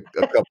to take a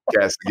couple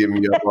cats to get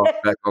me up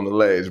back on the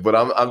ledge. But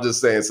I'm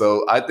just saying.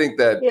 So I think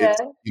that Yeah.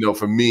 it's,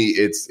 for me,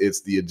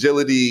 it's the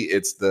agility.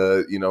 It's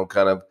the,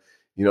 kind of,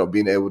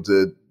 being able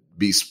to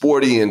be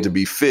sporty and to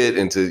be fit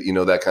and to,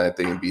 that kind of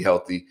thing and be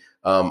healthy.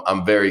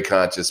 I'm very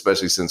conscious,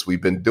 especially since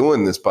we've been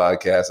doing this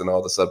podcast and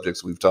all the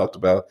subjects we've talked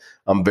about.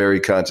 I'm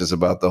very conscious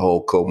about the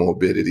whole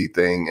comorbidity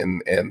thing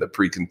and the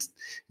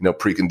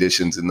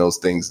preconditions and those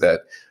things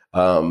that,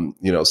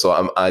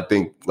 so I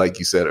think, like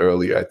you said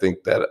earlier, I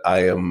think that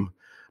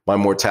my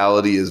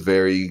mortality is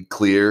very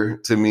clear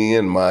to me,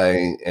 and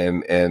my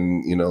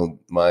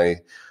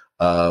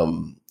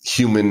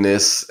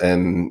humanness,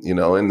 and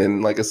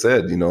then, like I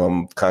said,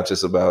 I'm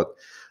conscious about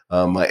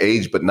my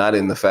age, but not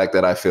in the fact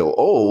that I feel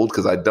old,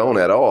 because I don't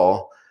at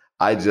all.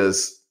 I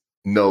just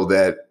know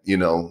that,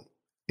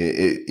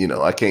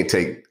 I can't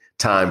take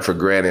time for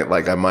granted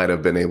like I might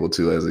have been able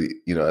to as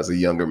a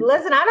younger man.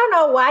 Listen, I don't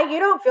know why you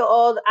don't feel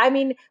old. I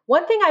mean,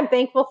 one thing I'm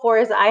thankful for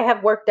is I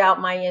have worked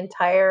out my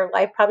entire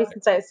life, probably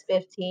since I was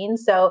 15.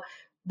 So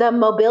the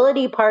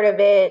mobility part of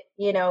it,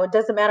 it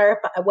doesn't matter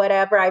if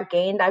whatever I've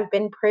gained, I've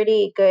been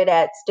pretty good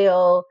at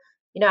still,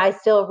 I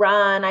still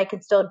run, I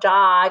can still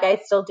jog,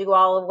 I still do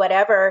all of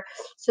whatever.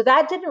 So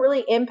that didn't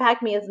really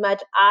impact me as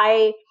much.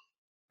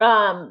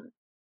 Um,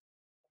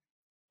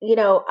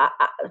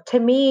 to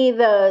me,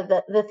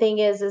 the thing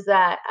is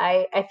that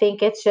I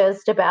think it's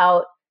just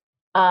about,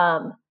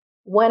 um,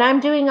 when I'm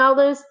doing all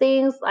those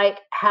things,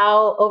 like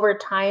how over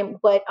time,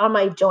 what on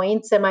my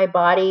joints and my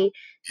body,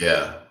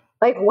 Yeah.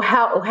 like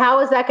how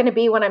is that going to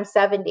be when I'm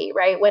 70,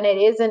 right? When it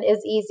isn't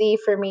as easy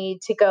for me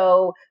to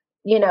go,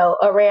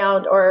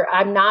 around, or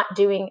I'm not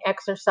doing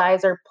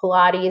exercise or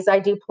Pilates. I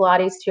do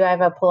Pilates too. I have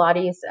a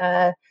Pilates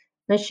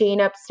machine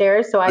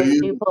upstairs, so Do I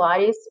do you?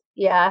 Pilates.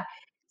 Yeah.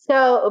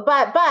 So,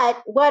 but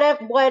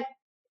what,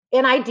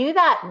 and I do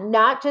that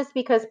not just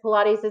because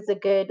Pilates is a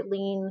good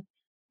lean You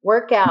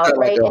workout, got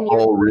like right? a And you're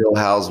whole Real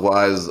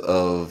Housewives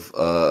of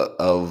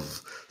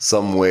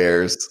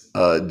somewhere's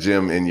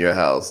gym in your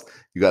house.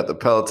 You got the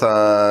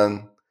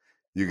Peloton,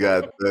 you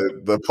got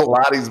the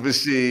Pilates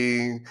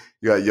machine,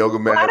 you got yoga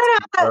Well, mats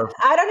and stuff.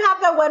 I don't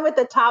have the one with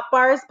the top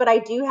bars, but I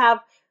do have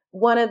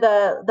one of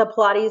the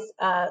Pilates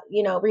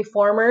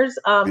reformers,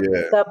 Yeah,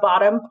 the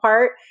bottom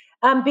part.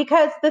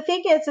 Because the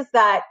thing is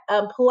that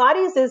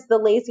Pilates is the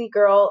lazy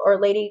girl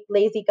or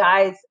lazy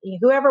guys,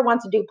 whoever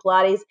wants to do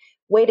Pilates,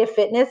 way to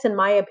fitness, in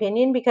my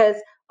opinion, because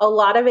a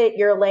lot of it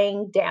you're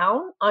laying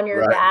down on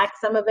your right, back,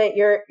 some of it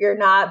you're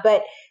not,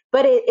 but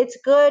it's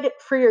good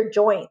for your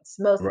joints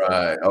mostly,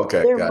 right.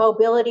 Okay, their got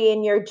mobility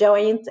in your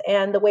joints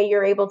and the way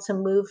you're able to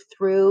move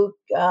through.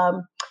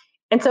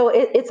 And so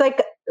it's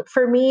like,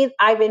 for me,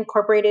 I've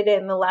incorporated it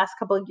in the last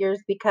couple of years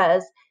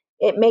because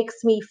it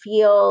makes me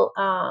feel,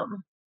 I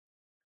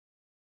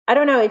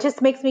don't know, it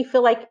just makes me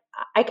feel like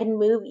I can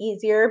move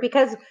easier,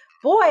 because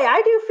boy,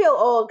 I do feel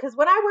old, because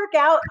when I work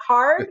out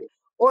hard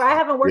or I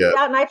haven't yeah. worked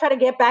out and I try to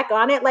get back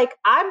on it, like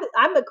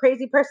I'm a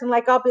crazy person.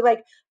 Like I'll be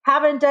like,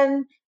 haven't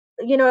done,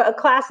 a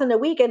class in a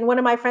week, and one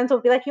of my friends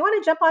will be like, you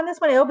want to jump on this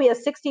one? It'll be a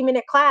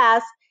 60-minute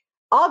class.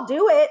 I'll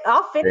do it.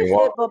 I'll finish And it.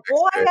 walk But the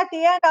boy, next at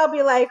the end, I'll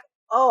be like,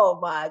 oh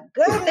my day.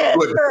 goodness,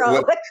 girl.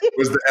 What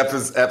was the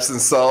Epsom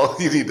salt?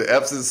 You need the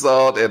Epsom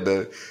salt and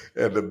the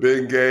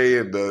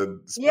Bengay and the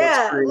sports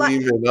Yeah, like,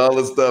 cream and all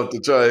the stuff to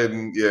try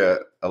and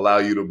allow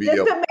you to be just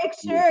able. to make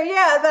sure,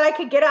 yeah, that I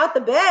could get out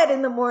the bed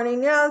in the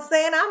morning. You know what I'm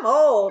saying? I'm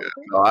old.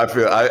 No, I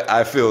feel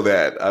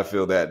that. I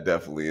feel that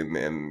definitely.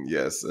 And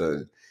yes,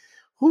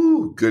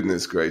 whoo,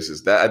 goodness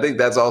gracious. That I think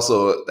that's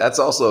also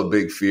a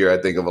big fear,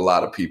 I think, of a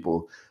lot of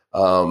people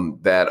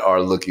that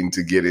are looking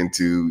to get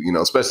into,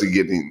 especially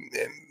getting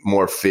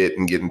more fit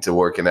and getting to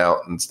working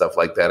out and stuff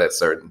like that at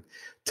certain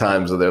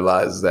times of their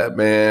lives, is that,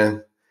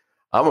 man,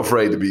 I'm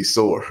afraid to be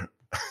sore.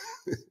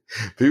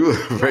 People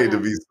are afraid to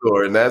Yeah. be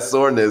sore, and that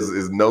soreness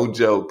is no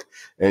joke.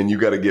 And you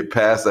got to get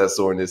past that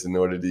soreness in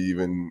order to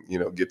even,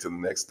 get to the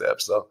next step.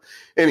 So,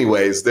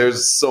 anyways,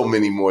 there's so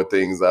many more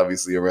things,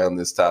 obviously, around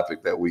this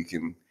topic that we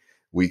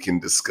can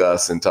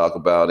discuss and talk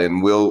about,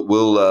 and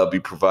we'll be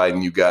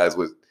providing you guys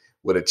with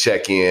a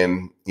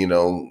check-in,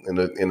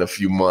 in a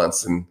few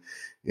months, and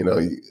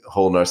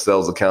holding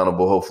ourselves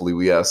accountable. Hopefully,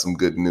 we have some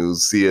good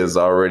news. Sia is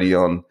already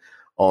on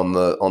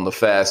the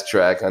fast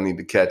track. I need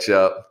to catch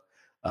up.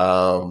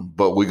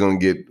 But we're gonna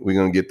get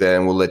that,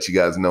 and we'll let you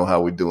guys know how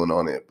we're doing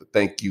on it. But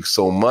thank you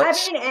so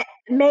much. I mean,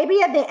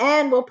 maybe at the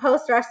end we'll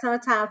post our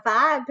summertime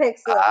 5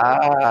 pics.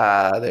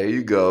 There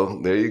you go.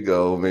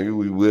 Maybe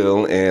we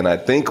will, and I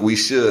think we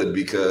should,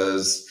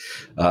 because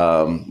we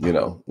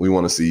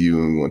want to see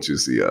you and we want you to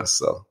see us.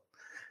 So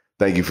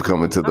thank you for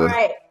coming to All the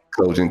right.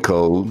 Coach and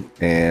Code,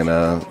 and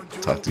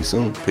talk to you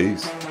soon.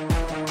 Peace.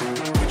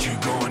 What you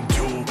gonna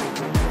do?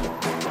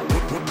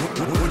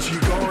 What you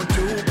gonna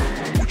do?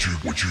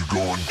 What you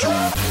gonna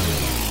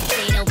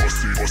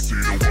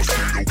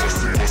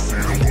do?